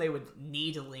assume they would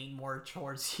need to lean more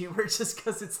towards humor, just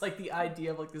because it's, like, the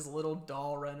idea of, like, this little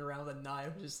doll running around with a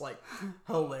knife is just, like,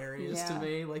 hilarious to Yeah.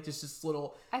 me. Like, just this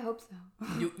little... I hope so.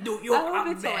 You, I hope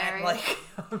I'm it's mad. hilarious.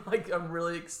 Like, I'm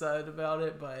really excited about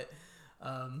it, but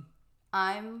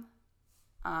I'm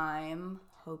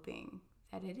hoping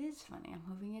that it is funny. I'm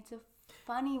hoping it's a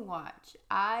funny watch.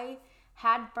 I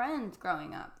had friends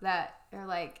growing up that are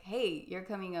like, hey, you're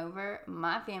coming over.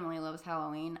 My family loves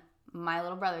Halloween. My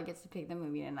little brother gets to pick the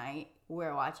movie tonight.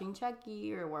 We're watching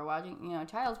Chucky, or we're watching, you know,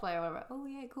 Child's Play or whatever. Oh,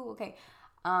 yeah, cool, okay.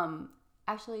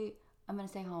 Actually, I'm going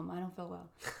to stay home. I don't feel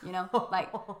well. You know? Like,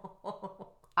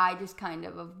 I just kind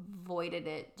of avoided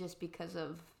it just because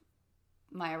of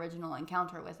my original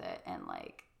encounter with it. And,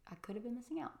 like, I could have been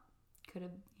missing out. Could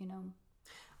have, you know.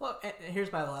 Well, and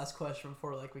here's my last question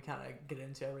before, like, we kind of get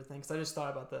into everything, because I just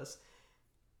thought about this.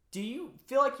 Do you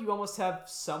feel like you almost have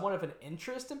somewhat of an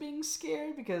interest in being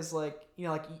scared? Because, like, you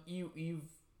know, like, you've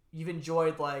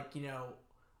enjoyed, like, you know,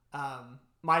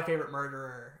 My Favorite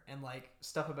Murderer and, like,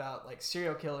 stuff about, like,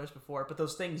 serial killers before, but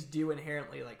those things do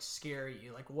inherently, like, scare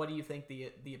you. Like, what do you think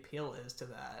the appeal is to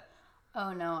that?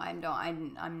 Oh no,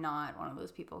 I'm not one of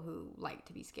those people who like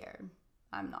to be scared.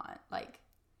 I'm not. Like,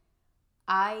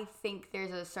 I think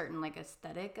there's a certain, like,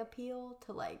 aesthetic appeal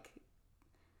to, like,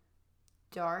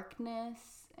 darkness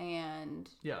and...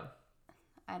 Yeah.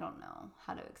 I don't know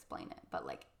how to explain it, but,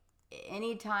 like,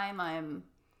 anytime I'm...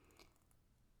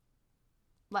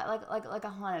 Like a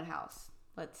haunted house,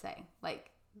 let's say.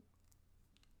 Like,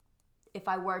 if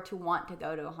I were to want to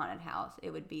go to a haunted house,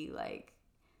 it would be, like,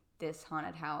 this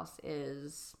haunted house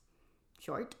is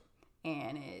short,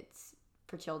 and it's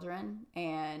for children,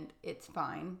 and it's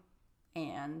fine,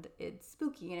 and it's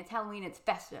spooky, and it's Halloween, it's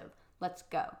festive. Let's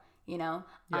go, you know?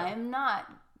 Yeah. I'm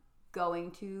not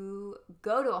going to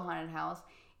go to a haunted house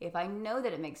if I know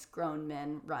that it makes grown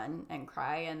men run and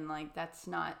cry, and, like, that's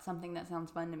not something that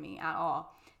sounds fun to me at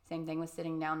all. Same thing with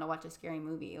sitting down to watch a scary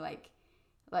movie. Like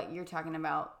you're talking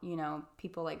about, you know,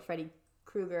 people like Freddy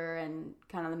Krueger and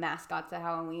kind of the mascots of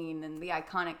Halloween and the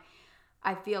iconic.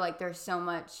 I feel like there's so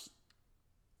much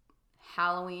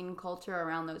Halloween culture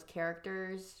around those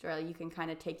characters where you can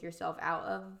kind of take yourself out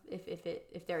of,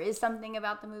 if there is something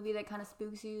about the movie that kind of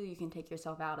spooks you, you can take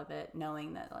yourself out of it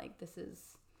knowing that, like, this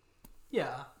is,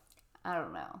 Yeah. I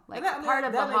don't know, like that- part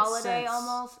of the that makes holiday sense.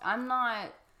 almost.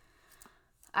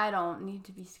 I don't need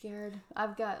to be scared.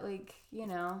 I've got, like, you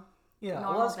know, Yeah, well, I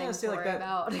normal was gonna things say to like worry that.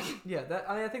 about. Yeah, that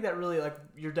I think that really, like,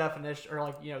 your definition, or,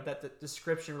 like, you know, that the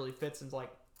description really fits into, like,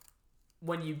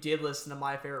 when you did listen to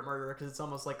My Favorite Murder, because it's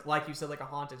almost like you said, like a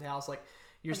haunted house. Like,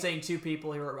 you're saying two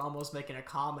people who are almost making a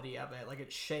comedy of it. Like,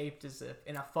 it's shaped as if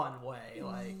in a fun way.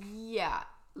 Like, Yeah,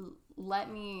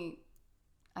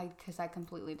 because I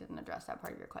completely didn't address that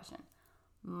part of your question.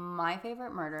 My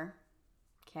Favorite Murder,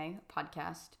 okay,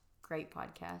 podcast, great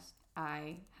podcast.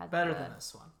 I had better than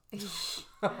this one.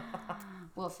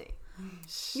 We'll see.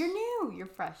 You're new. You're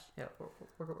fresh. Yeah, we're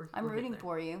I'm getting rooting there.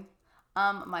 for you.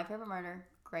 My Favorite Murder,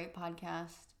 great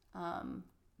podcast.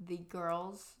 The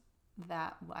girls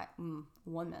that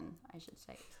women, I should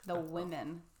say, the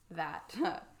women that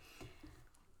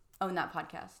own that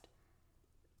podcast,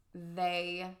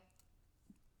 they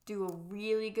do a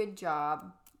really good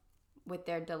job with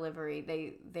their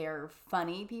delivery. They're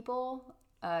funny people.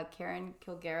 Karen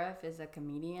Kilgariff is a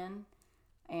comedian,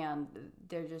 and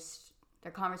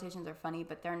their conversations are funny,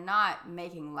 but they're not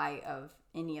making light of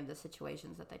any of the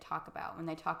situations that they talk about. When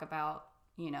they talk about,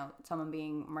 you know, someone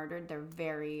being murdered, they're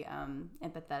very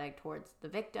empathetic towards the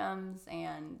victims,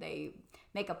 and they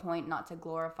make a point not to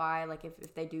glorify, like,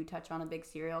 if they do touch on a big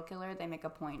serial killer, they make a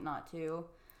point not to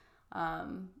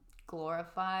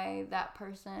glorify that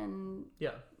person.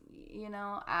 Yeah. You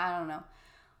know, I don't know.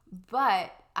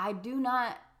 But I do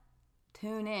not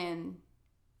tune in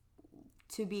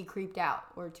to be creeped out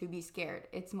or to be scared.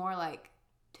 It's more like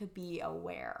to be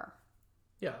aware.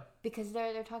 Yeah. Because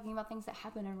they're talking about things that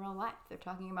happen in real life. They're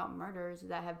talking about murders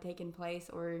that have taken place,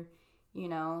 or, you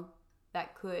know,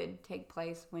 that could take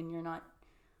place when you're not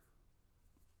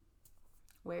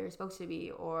where you're supposed to be,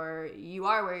 or you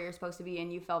are where you're supposed to be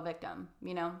and you fell victim,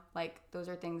 you know? Like, those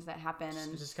are things that happen.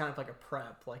 And It's just kind of like a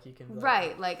prep. Like, you can...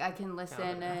 right, like, I can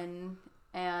listen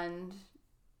and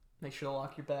make sure to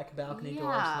lock your back balcony Yeah.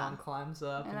 doors so no one climbs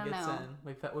up I and don't gets know. in.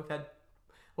 We've had...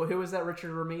 Well, who was that?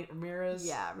 Richard Ramirez?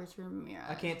 yeah, Richard Ramirez.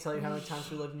 I can't tell you how many times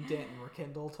we lived in Denton where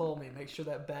Kendall told me, make sure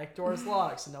that back door is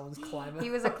locked so no one's climbing. He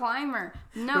was a climber.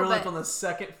 we No, were like on but the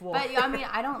second floor. I mean,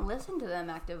 I don't listen to them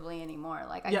actively anymore.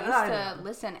 Like, I Yeah, used I to know.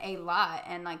 listen a lot,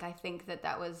 and, like, I think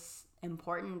that was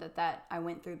important that I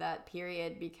went through that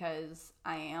period, because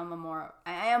I am more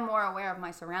aware of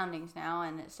my surroundings now,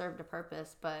 and it served a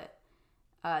purpose. But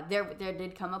there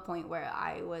did come a point where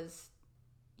I was,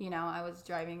 you know, I was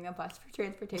driving a bus for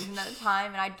transportation at the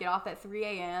time, and I'd get off at 3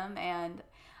 a.m. and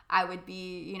I would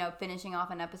be, you know, finishing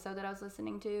off an episode that I was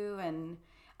listening to, and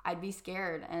I'd be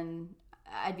scared, and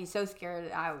I'd be so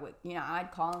scared I would, you know,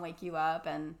 I'd call and wake you up,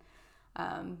 and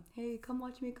hey, come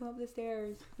watch me come up the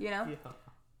stairs, you know? Yeah.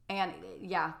 And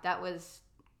yeah, that was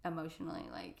emotionally,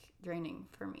 like, draining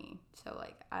for me. So,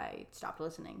 like, I stopped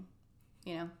listening,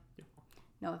 you know? Yeah.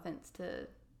 No offense to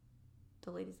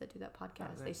the ladies that do that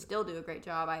podcast. they They do. still do a great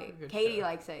job. Good Katie show.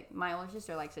 likes it. My older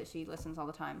sister likes it. She listens all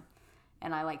the time.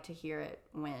 And I like to hear it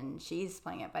when she's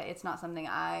playing it. But it's not something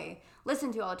I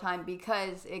listen to all the time,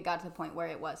 because it got to the point where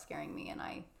it was scaring me. And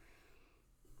I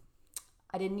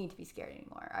didn't need to be scared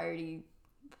anymore. I already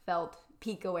felt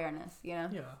peak awareness, you know?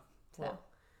 Yeah. So. Well,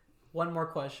 one more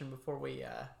question before we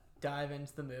dive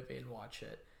into the movie and watch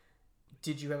it.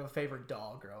 Did you have a favorite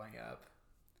doll growing up?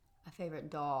 A favorite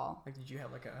doll. Like, did you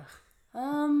have, like,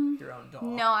 your own doll?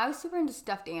 No, I was super into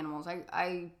stuffed animals.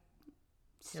 I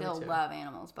still too. love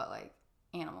animals, but, like,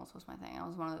 animals was my thing. I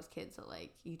was one of those kids that,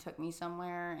 like, you took me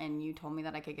somewhere and you told me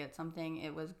that I could get something,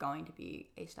 it was going to be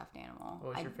a stuffed animal.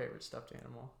 What was your favorite stuffed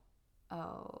animal?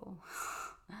 Oh.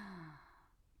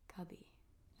 Cubby.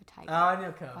 A tiger. Oh, I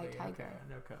know Cubby. White tiger. Okay, I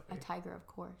know Cubby. A tiger, of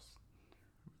course.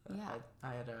 Yeah.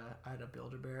 I had a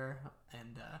Build-A-Bear,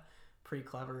 and pretty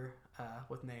clever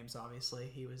with names. Obviously,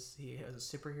 he was a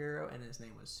superhero, and his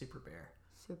name was Super Bear.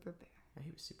 Super Bear. Yeah,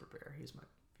 he was Super Bear. He's my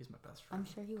best friend.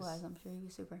 I'm sure he was. I'm sure he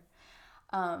was super.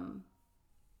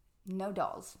 No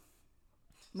dolls.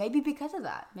 Maybe because of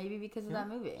that. Maybe because of that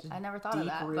movie. I never thought of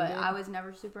that, but I was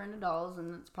never super into dolls,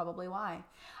 and that's probably why.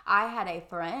 I had a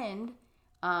friend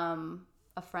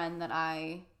that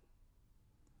I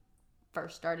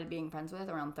first started being friends with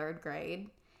around 3rd grade,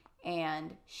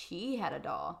 and she had a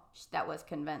doll that was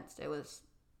convinced it was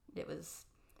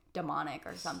demonic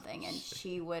or something, and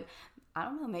she would, I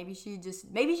don't know, maybe she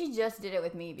just did it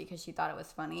with me because she thought it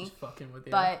was funny. Just fucking with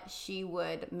you. But she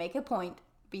would make a point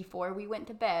before we went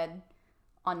to bed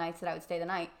on nights that I would stay the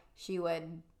night. She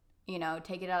would,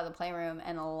 take it out of the playroom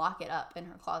and lock it up in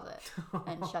her closet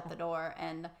and shut the door.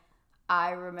 And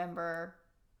I remember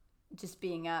just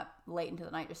being up late into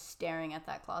the night, just staring at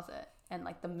that closet. And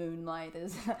like the moonlight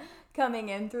is coming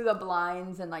in through the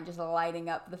blinds and like just lighting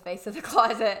up the face of the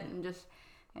closet and just,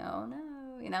 oh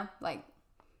no, like.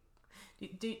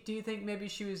 Do you think maybe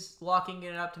she was locking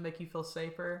it up to make you feel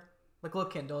safer? Like,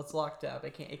 look, Kendall, it's locked up.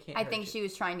 It can't. I think she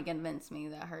was trying to convince me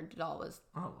that her doll was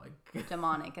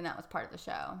demonic, and that was part of the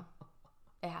show.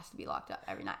 It has to be locked up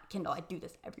every night. Kendall, I do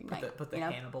this every night. Put the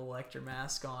Hannibal Lecter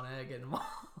mask on it. Get them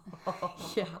all.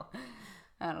 Yeah.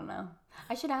 I don't know.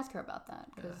 I should ask her about that.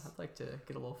 Yeah, I'd like to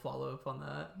get a little follow up on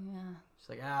that. Yeah. She's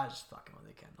like, just fucking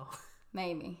with it, Kendall.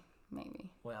 Maybe.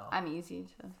 Well, I'm easy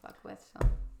to fuck with, so.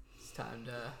 It's time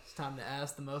to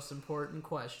ask the most important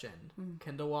question.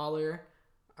 Kendall Waller,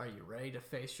 are you ready to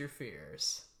face your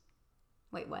fears?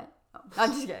 Wait, what? Oh,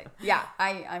 I'm just kidding. Yeah,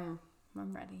 I'm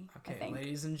ready. Okay, I think.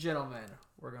 Ladies and gentlemen,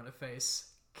 we're going to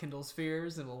face Kendall's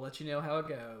fears, and we'll let you know how it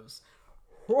goes.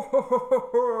 Prayers.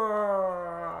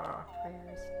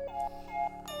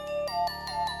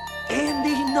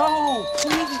 Andy, no,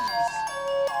 please.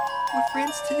 We're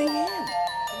friends to the end,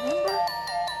 remember?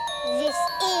 This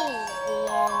is the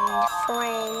end,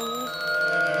 friend.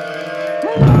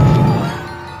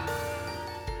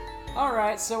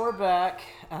 Alright, so we're back.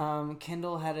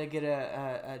 Kendall had to get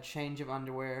a change of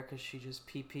underwear because she just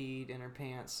pee-peed in her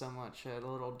pants so much. The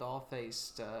little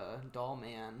doll-faced doll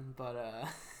man, but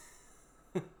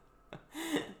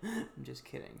I'm just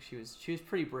kidding. She was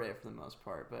pretty brave for the most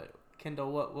part. But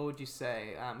Kendall, what would you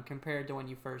say compared to when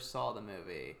you first saw the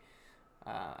movie?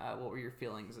 What were your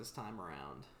feelings this time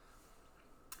around?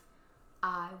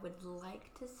 I would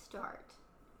like to start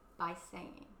by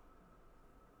saying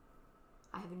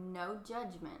I have no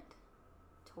judgment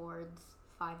towards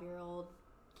 5-year-old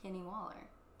Kenny Waller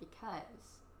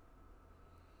because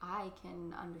I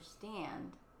can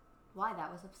understand why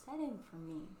that was upsetting for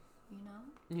me,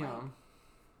 Yeah. Like,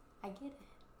 I get it.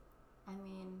 I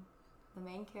mean, the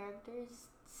main character is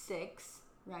 6,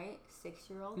 right?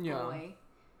 6-year-old boy.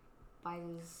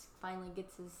 Finally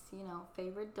gets his,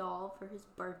 favorite doll for his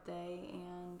birthday,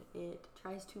 and it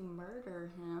tries to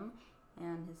murder him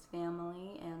and his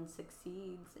family, and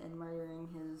succeeds in murdering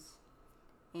his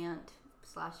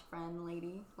aunt/friend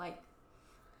lady. Like,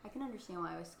 I can understand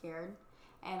why I was scared,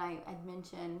 and I'd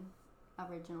mentioned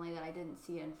originally that I didn't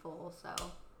see it in full, so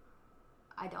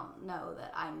I don't know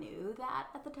that I knew that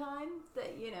at the time,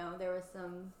 that, there was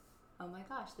some, oh my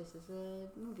gosh, this is a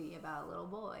movie about a little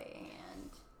boy, and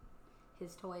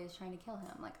his toy is trying to kill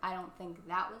him. Like, I don't think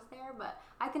that was there, but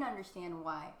I can understand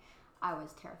why I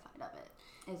was terrified of it,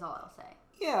 is all I'll say.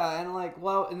 Yeah, and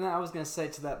and then I was going to say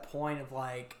to that point of,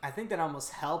 I think that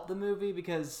almost helped the movie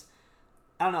because,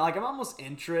 I don't know, I'm almost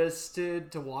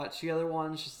interested to watch the other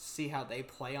ones just to see how they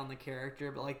play on the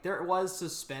character, but, there was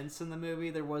suspense in the movie.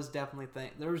 There was definitely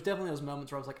those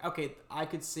moments where I was like, okay, I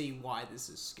could see why this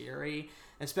is scary,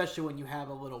 especially when you have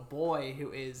a little boy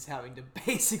who is having to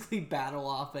basically battle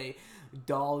off a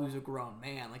doll who's a grown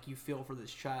man. Like, you feel for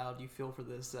this child, you feel for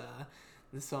this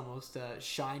almost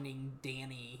shining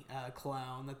Danny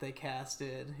clown that they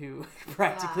casted, who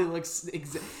practically looks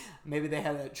maybe they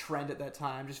had a trend at that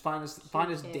time, just find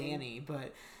us Danny.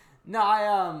 But no,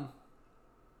 I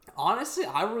honestly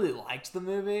I really liked the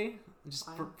movie just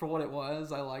for what it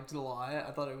was. I liked it a lot.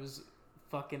 I thought it was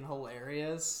fucking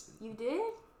hilarious. You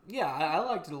did? Yeah, I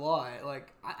liked it a lot.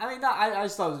 I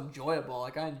just thought it was enjoyable.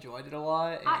 I enjoyed it a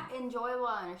lot. Enjoyable,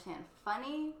 I understand.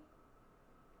 Funny,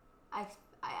 I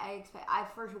expect,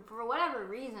 for whatever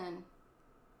reason,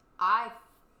 I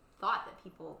thought that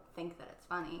people think that it's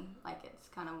funny. Like, it's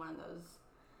kind of one of those,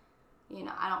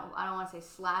 I don't want to say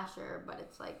slasher, but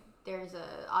it's like there's a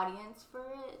audience for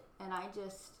it, and I don't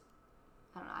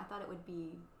know, I thought it would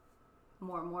be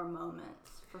more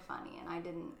moments for funny, and I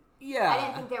didn't Yeah. I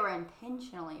didn't think they were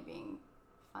intentionally being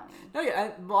funny. No,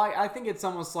 yeah, I think it's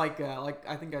almost like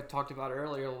I think I talked about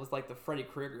earlier with like the Freddy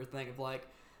Krueger thing of like,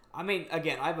 I mean,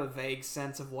 again, I have a vague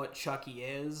sense of what Chucky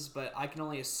is, but I can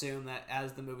only assume that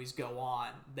as the movies go on,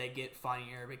 they get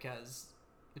funnier because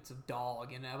it's a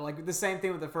dog, you know? Like the same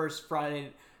thing with the first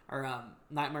Friday or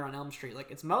Nightmare on Elm Street.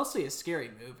 Like it's mostly a scary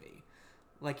movie.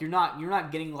 Like you're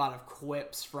not getting a lot of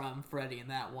quips from Freddy in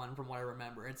that one, from what I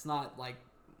remember. It's not like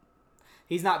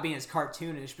he's not being as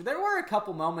cartoonish, but there were a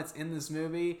couple moments in this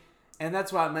movie. And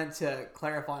that's what I meant to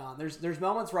clarify on. There's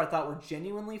moments where I thought were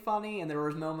genuinely funny, and there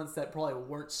was moments that probably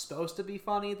weren't supposed to be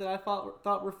funny that I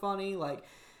thought were funny. Like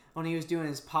when he was doing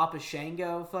his Papa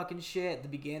Shango fucking shit at the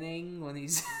beginning, when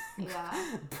he's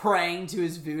praying to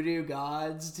his voodoo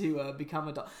gods to become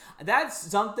a dog. That's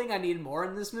something I needed more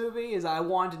in this movie. Is I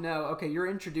wanted to know, okay, you're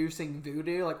introducing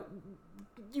voodoo, like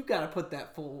you gotta put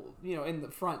that full, in the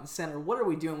front and center. What are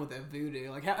we doing with that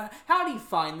voodoo? Like, how did he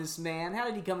find this man? How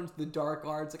did he come into the dark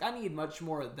arts? Like, I need much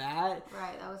more of that.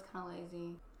 Right, that was kind of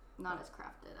lazy. Not as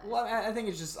crafted. Well, I think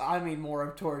it's just, more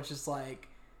of towards just, like,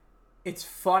 it's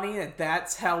funny that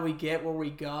that's how we get what we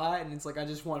got, and it's like, I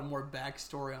just wanted more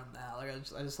backstory on that. Like,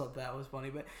 I just thought that was funny.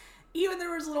 But even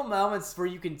there was little moments where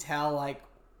you can tell, like,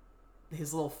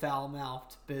 his little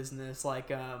foul-mouthed business,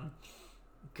 like,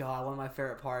 God, one of my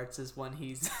favorite parts is when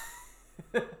he's...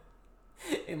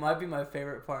 It might be my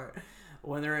favorite part.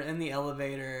 When they're in the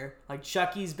elevator, like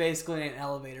Chucky's basically in an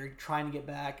elevator trying to get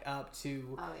back up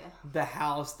to the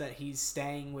house that he's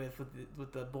staying with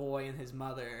the boy and his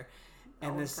mother.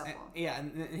 And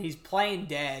and he's playing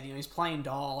dead. He's playing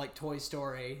doll like Toy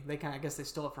Story. I guess they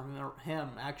stole it from him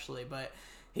actually, but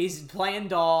he's playing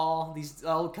doll. These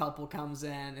old couple comes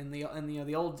in, and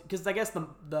the old, because I guess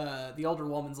the older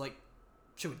woman's like,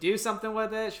 should we do something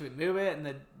with it? Should we move it? And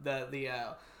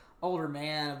the older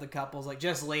man of the couple's like,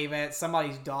 just leave it.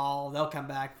 Somebody's doll. They'll come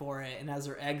back for it. And as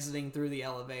they're exiting through the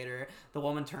elevator, the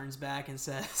woman turns back and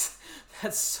says,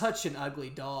 "That's such an ugly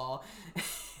doll."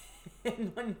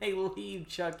 And when they leave,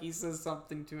 Chucky says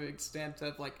something to an extent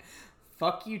of like,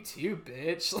 "Fuck you too,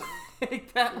 bitch."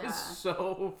 Like, that was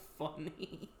so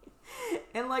funny.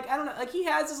 And like, I don't know, like he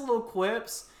has his little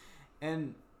quips,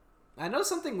 and I know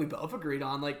something we both agreed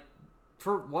on, like,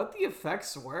 for what the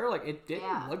effects were, like, it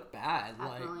didn't look bad.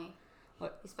 Definitely.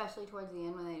 Like, especially towards the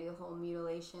end when they do the whole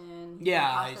mutilation.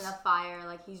 Yeah. In the fire,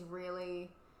 like, he's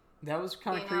really... That was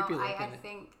kind of creepy looking. I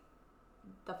think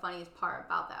the funniest part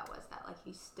about that was that, like,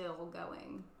 he's still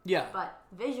going. Yeah. But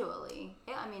visually,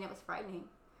 it was frightening.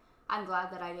 I'm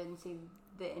glad that I didn't see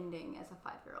the ending as a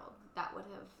 5-year-old. That would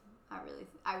have...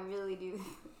 I really do...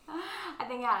 I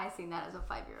think had I seen that as a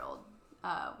 5-year-old...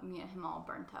 him all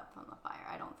burnt up from the fire,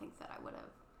 I don't think that I would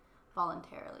have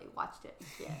voluntarily watched it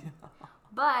again.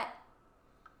 But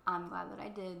I'm glad that I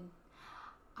did.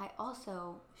 I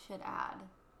also should add,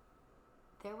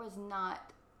 there was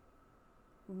not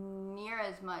near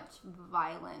as much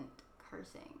violent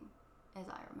cursing as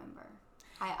I remember.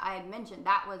 I had mentioned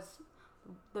that was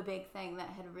the big thing that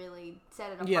had really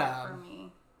set it apart for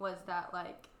me, was that,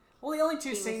 like, well, the only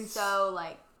two scenes was so,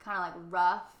 like, kind of like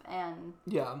rough and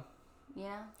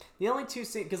the only two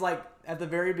scenes, because like at the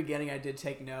very beginning I did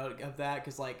take note of that,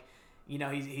 because like,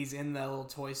 he's in the little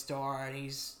toy store and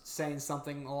he's saying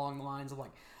something along the lines of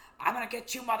like, "I'm gonna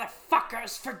get you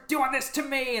motherfuckers for doing this to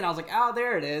me," and I was like, oh,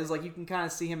 there it is. Like, you can kind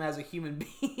of see him as a human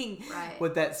being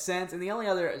with that sense. And the only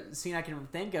other scene I can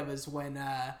think of is when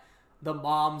the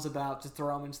mom's about to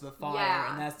throw him into the fire,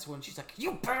 and that's when she's like,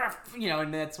 "You better,"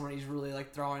 and that's when he's really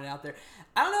like throwing it out there.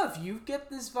 I don't know if you get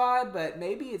this vibe, but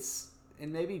maybe it's,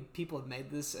 and maybe people have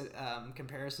made this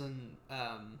comparison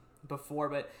before,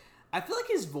 but I feel like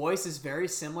his voice is very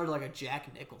similar to like a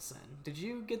Jack Nicholson. Did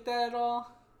you get that at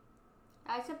all?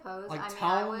 I suppose. Like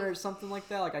tone or something like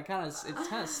that. Like it kind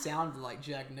of sounded like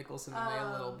Jack Nicholson to me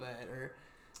a little bit, or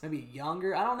maybe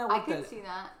younger. I don't know. I could see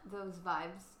those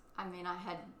vibes. I mean, I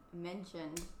had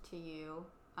mentioned to you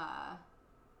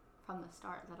from the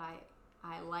start that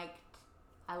I liked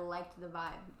the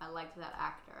vibe. I liked that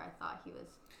actor. I thought he was...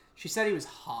 She said he was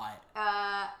hot.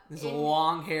 This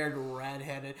long-haired,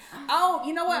 redheaded... Oh,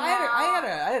 you know what?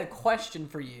 I had a question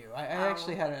for you. I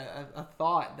actually had a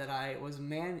thought that I was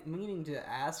meaning to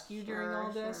ask you during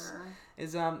all this.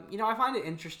 Is, I find it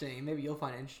interesting. Maybe you'll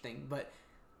find it interesting, but...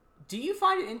 Do you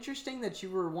find it interesting that you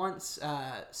were once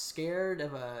scared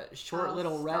of a short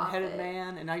little redheaded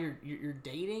man, and now you're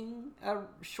dating a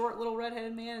short little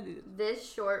redheaded man? This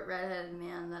short redheaded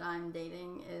man that I'm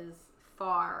dating is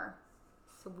far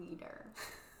sweeter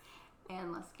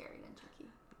and less scary than Chucky.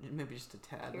 Maybe just a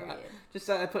tad. Period.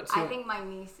 I put two. I think my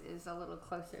niece is a little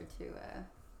closer to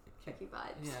Chucky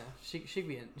vibes. Yeah, she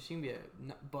can be a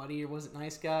buddy or wasn't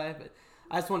nice guy, but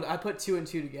I put 2 and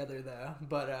 2 together though,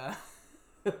 but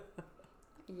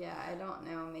Yeah, I don't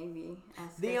know. Maybe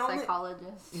ask The a only-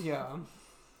 psychologist. yeah.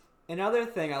 Another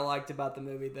thing I liked about the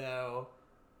movie though,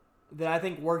 that I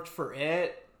think worked for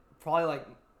it, probably like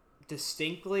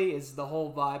distinctly, is the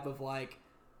whole vibe of like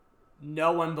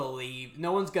no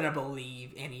one's gonna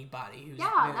believe anybody who's Yeah,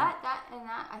 been-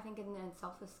 that I think in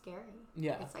itself is scary.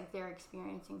 Yeah. It's like they're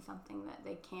experiencing something that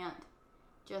they can't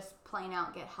just plain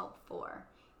out get help for,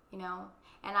 you know?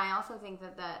 And I also think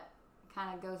that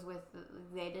kind of goes with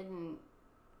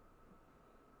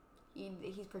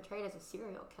he's portrayed as a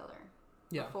serial killer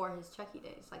before his Chucky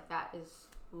days. Like, that is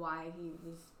why he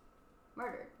was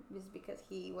murdered, is because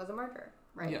he was a murderer,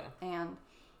 right? Yeah. And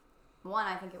one,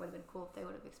 I think it would have been cool if they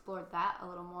would have explored that a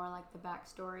little more, like the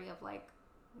backstory of like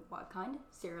what kind of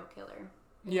serial killer.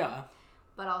 you know?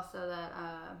 But also that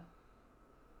I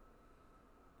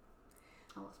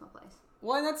lost my place.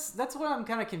 Well, and that's what I'm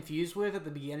kind of confused with at the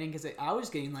beginning, because I was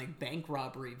getting like bank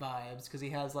robbery vibes, because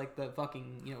he has like the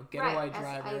fucking getaway Right.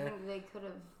 driver. I think they could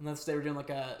have. Unless they were doing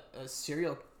like a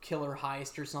serial killer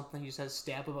heist or something, he just has to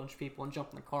stab a bunch of people and jump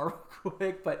in the car real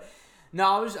quick. But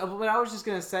no, what I was just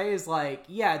gonna say is like,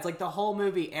 yeah, it's like the whole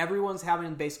movie, everyone's having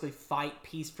to basically fight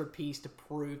piece for piece to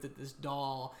prove that this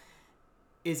doll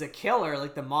is a killer.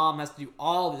 Like, the mom has to do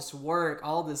all this work,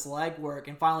 all this legwork,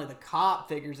 and finally the cop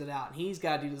figures it out, and he's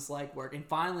got to do this legwork, and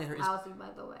finally Lousy, by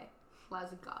the way.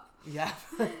 Lousy cop. yeah,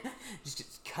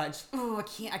 just cuts. Ooh, I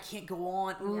can't go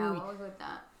on. Ooh. Yeah, we'll go with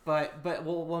that. But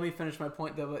well, let me finish my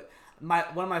point though.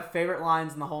 But one of my favorite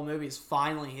lines in the whole movie is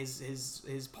finally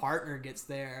his partner gets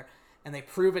there, and they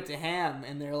prove it to him,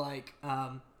 and they're like,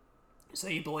 "So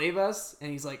you believe us?"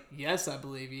 And he's like, "Yes, I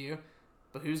believe you,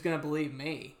 but who's gonna believe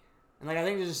me?" And like, I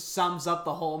think it just sums up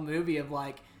the whole movie of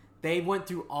like, they went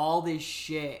through all this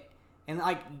shit, and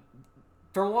like,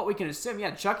 from what we can assume, yeah,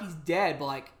 Chucky's dead, but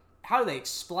like, how do they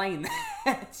explain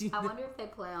that? I wonder if they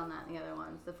play on that in the other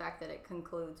ones. The fact that it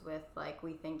concludes with, like,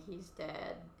 we think he's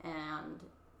dead, and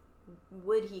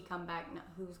would he come back? No,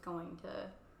 who's going to...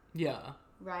 Yeah.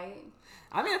 Right?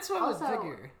 I mean, that's what Also, I would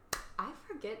figure. I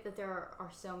forget that there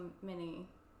are so many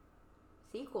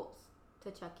sequels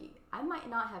to Chucky. I might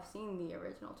not have seen the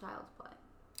original Child's Play.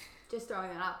 Just throwing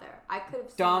it out there. I could have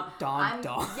seen... Dun.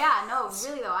 Yeah, no,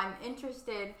 really, though. I'm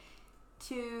interested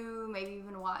to maybe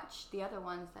even watch the other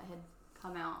ones that had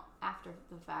come out after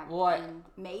the fact. Well, and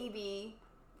maybe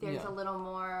there's a little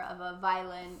more of a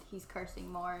violent, he's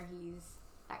cursing more, he's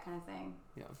that kind of thing.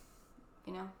 Yeah.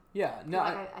 You know? Yeah. No.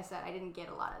 Like I said, I didn't get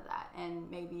a lot of that. And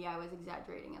maybe I was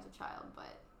exaggerating as a child,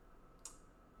 but,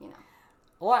 you know.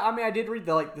 Well, I mean, I did read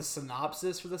the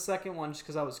synopsis for the second one just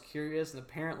because I was curious, and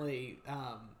apparently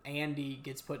Andy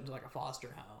gets put into like a foster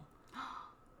home.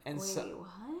 And Wait, so,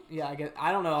 what? yeah,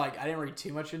 I don't know, like, I didn't read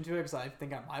too much into it because I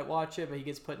think I might watch it, but he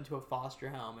gets put into a foster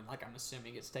home, and like, I'm assuming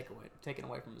he gets taken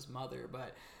away from his mother.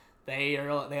 But they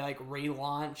like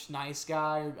relaunch Nice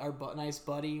Guy or Nice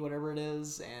Buddy, whatever it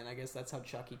is, and I guess that's how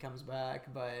Chucky comes back.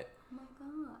 But Oh my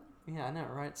god. yeah, I know,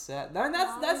 right? Sad. I mean,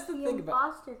 that's the thing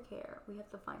about foster care. We have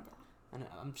to find out. I know,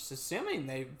 I'm just assuming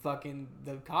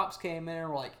the cops came in and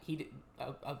were like,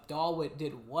 a doll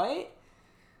did what?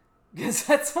 Because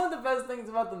that's one of the best things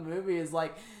about the movie is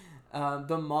like,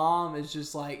 the mom is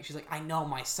just like, she's like, I know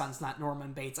my son's not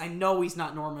Norman Bates. I know he's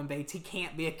not Norman Bates. He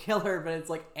can't be a killer. But it's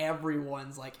like,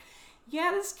 everyone's like,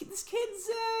 yeah, this kid's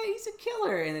he's a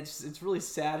killer. And it's really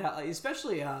sad how,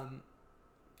 especially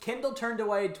Kendall turned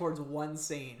away towards one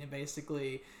scene, and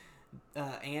basically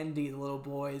Andy, the little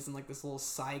boy, is in like this little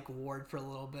psych ward for a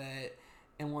little bit,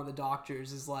 and one of the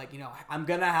doctors is like, I'm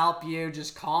gonna help you,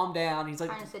 just calm down. He's like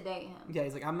Trying to sedate him. yeah,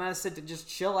 he's like, I'm gonna just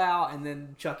chill out, and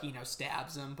then Chucky,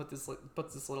 stabs him, puts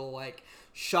this little like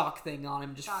shock thing on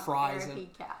him, just Shock fries therapy him.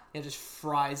 cap. Yeah, just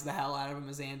fries the hell out of him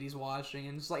as Andy's watching,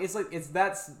 and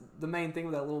that's the main thing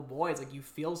with that little boy. It's like, you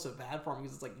feel so bad for him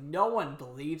because it's like no one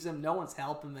believes him, no one's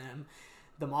helping him.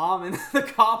 The mom and the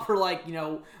cop are like,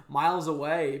 miles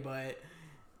away, but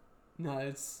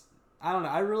no, I don't know.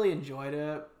 I really enjoyed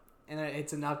it, and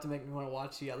it's enough to make me want to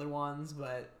watch the other ones.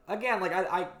 But again, like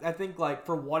I think like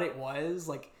for what it was,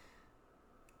 like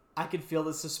I could feel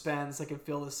the suspense, I could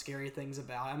feel the scary things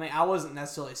about it. I mean, I wasn't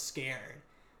necessarily scared,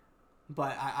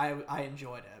 but I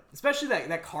enjoyed it, especially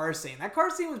that car scene. That car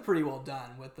scene was pretty well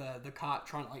done with the cop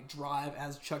trying to like drive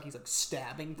as Chucky's like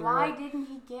stabbing through. Why it. didn't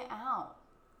he get out?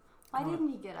 Why didn't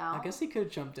he get out? I guess he could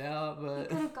have jumped out, He but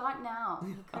could have gotten out.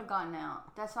 He could have gotten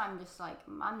out. That's why I'm just like,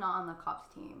 I'm not on the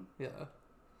cops team. yeah,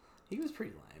 he was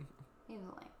pretty lame. He's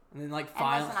lame. And then like And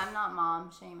finally, listen, I'm not mom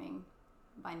shaming,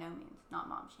 by no means, not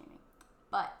mom shaming,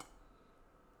 but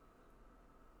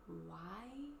why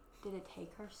did it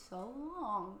take her so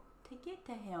long to get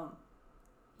to him?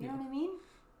 You know what I mean?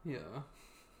 Yeah.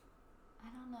 I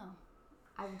don't know.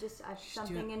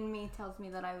 Something in me tells me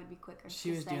that I would be quicker. She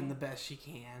was doing the best she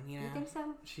can, you know. You think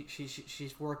so?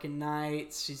 She's working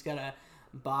nights. She's gotta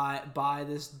buy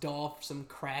this doll for some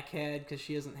crackhead because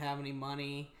she doesn't have any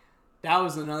money. That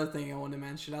was another thing I wanted to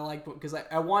mention. I like because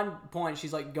at one point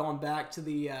she's like going back to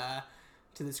the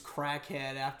to this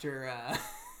crackhead after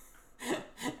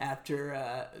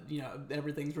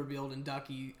everything's revealed and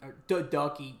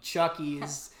Chucky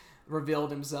is revealed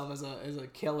himself as a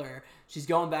killer. She's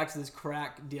going back to this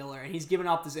crack dealer, and he's giving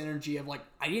off this energy of like,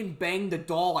 I didn't bang the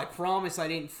doll. I promise I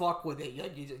didn't fuck with it.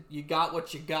 You got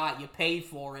what you got. You paid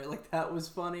for it. Like, that was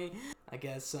funny. I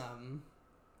guess,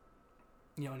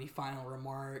 any final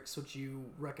remarks? Would you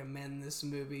recommend this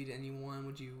movie to anyone?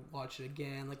 Would you watch it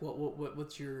again? Like,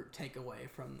 what's your takeaway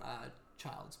from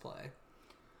Child's Play?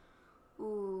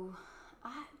 Ooh,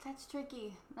 that's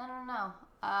tricky. I don't know.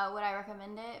 Would I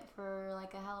recommend it for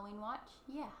like a Halloween watch?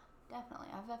 Yeah, definitely.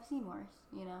 I've seen worse.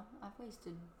 I've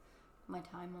wasted my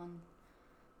time on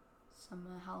some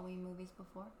Halloween movies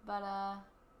before. But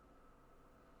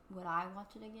would I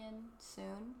watch it again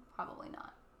soon? Probably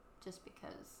not. Just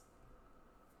because,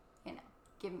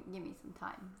 give me some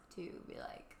time to be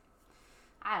like,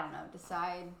 I don't know,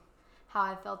 decide how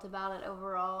I felt about it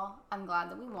overall. I'm glad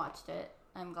that we watched it.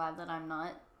 I'm glad that I'm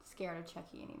not scared of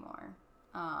Chucky anymore.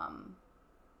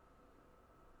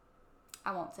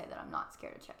 I won't say that I'm not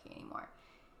scared of Chucky anymore.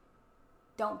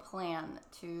 Don't plan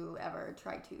to ever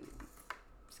try to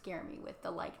scare me with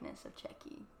the likeness of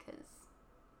Chucky, because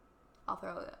I'll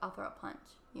throw a punch,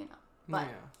 But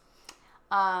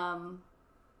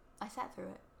I sat through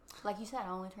it. Like you said, I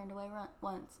only turned away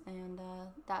once, and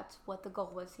that's what the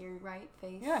goal was here, right?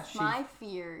 Face my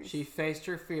fears. She faced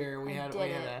her fear. We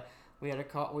had a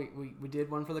call. We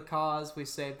did one for the cause. We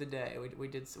saved the day. We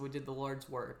did the Lord's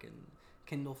work, and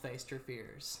Kendall faced her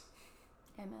fears.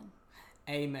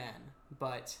 Amen.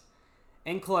 But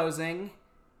in closing,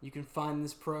 you can find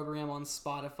this program on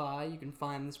Spotify. You can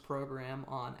find this program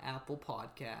on Apple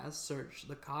Podcasts. Search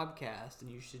the Cobcast, and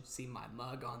you should see my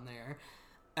mug on there.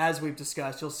 As we've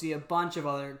discussed, you'll see a bunch of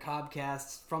other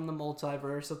Cobcasts from the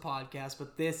multiverse of podcasts,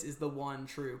 but this is the one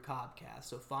true Cobcast.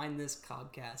 So find this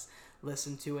Cobcast,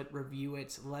 listen to it, review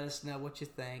it, let us know what you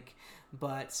think.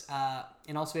 But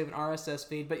and also we have an RSS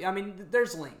feed. But I mean,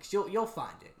 there's links. You'll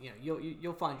find it.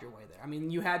 You'll find your way there. I mean,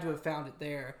 you had to have found it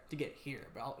there to get here.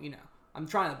 But I'm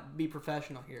trying to be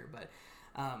professional here. But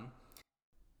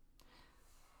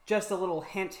just a little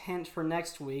hint for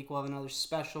next week. We'll have another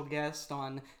special guest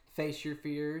on Face Your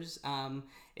Fears.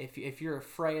 If you're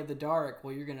afraid of the dark,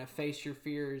 well, you're gonna face your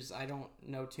fears. I don't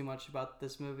know too much about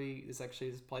this movie. This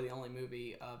is probably the only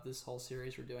movie of this whole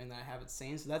series we're doing that I haven't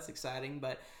seen, so that's exciting.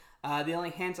 But the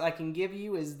only hint I can give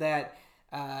you is that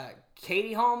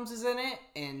Katie Holmes is in it,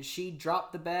 and she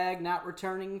dropped the bag, not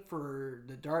returning for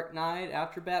The Dark Knight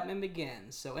after Batman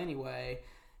Begins. So anyway,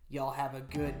 y'all have a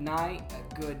good night,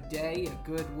 a good day, a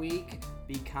good week.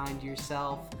 Be kind to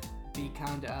yourself. Be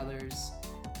kind to others.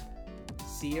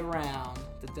 See you around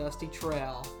the dusty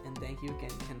trail, and thank you again,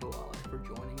 Kendall Waller, for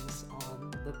joining us on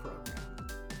the program.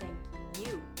 Thank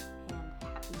you, and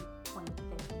happy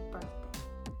 25th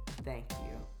birthday. Thank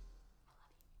you.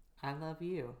 I love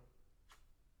you.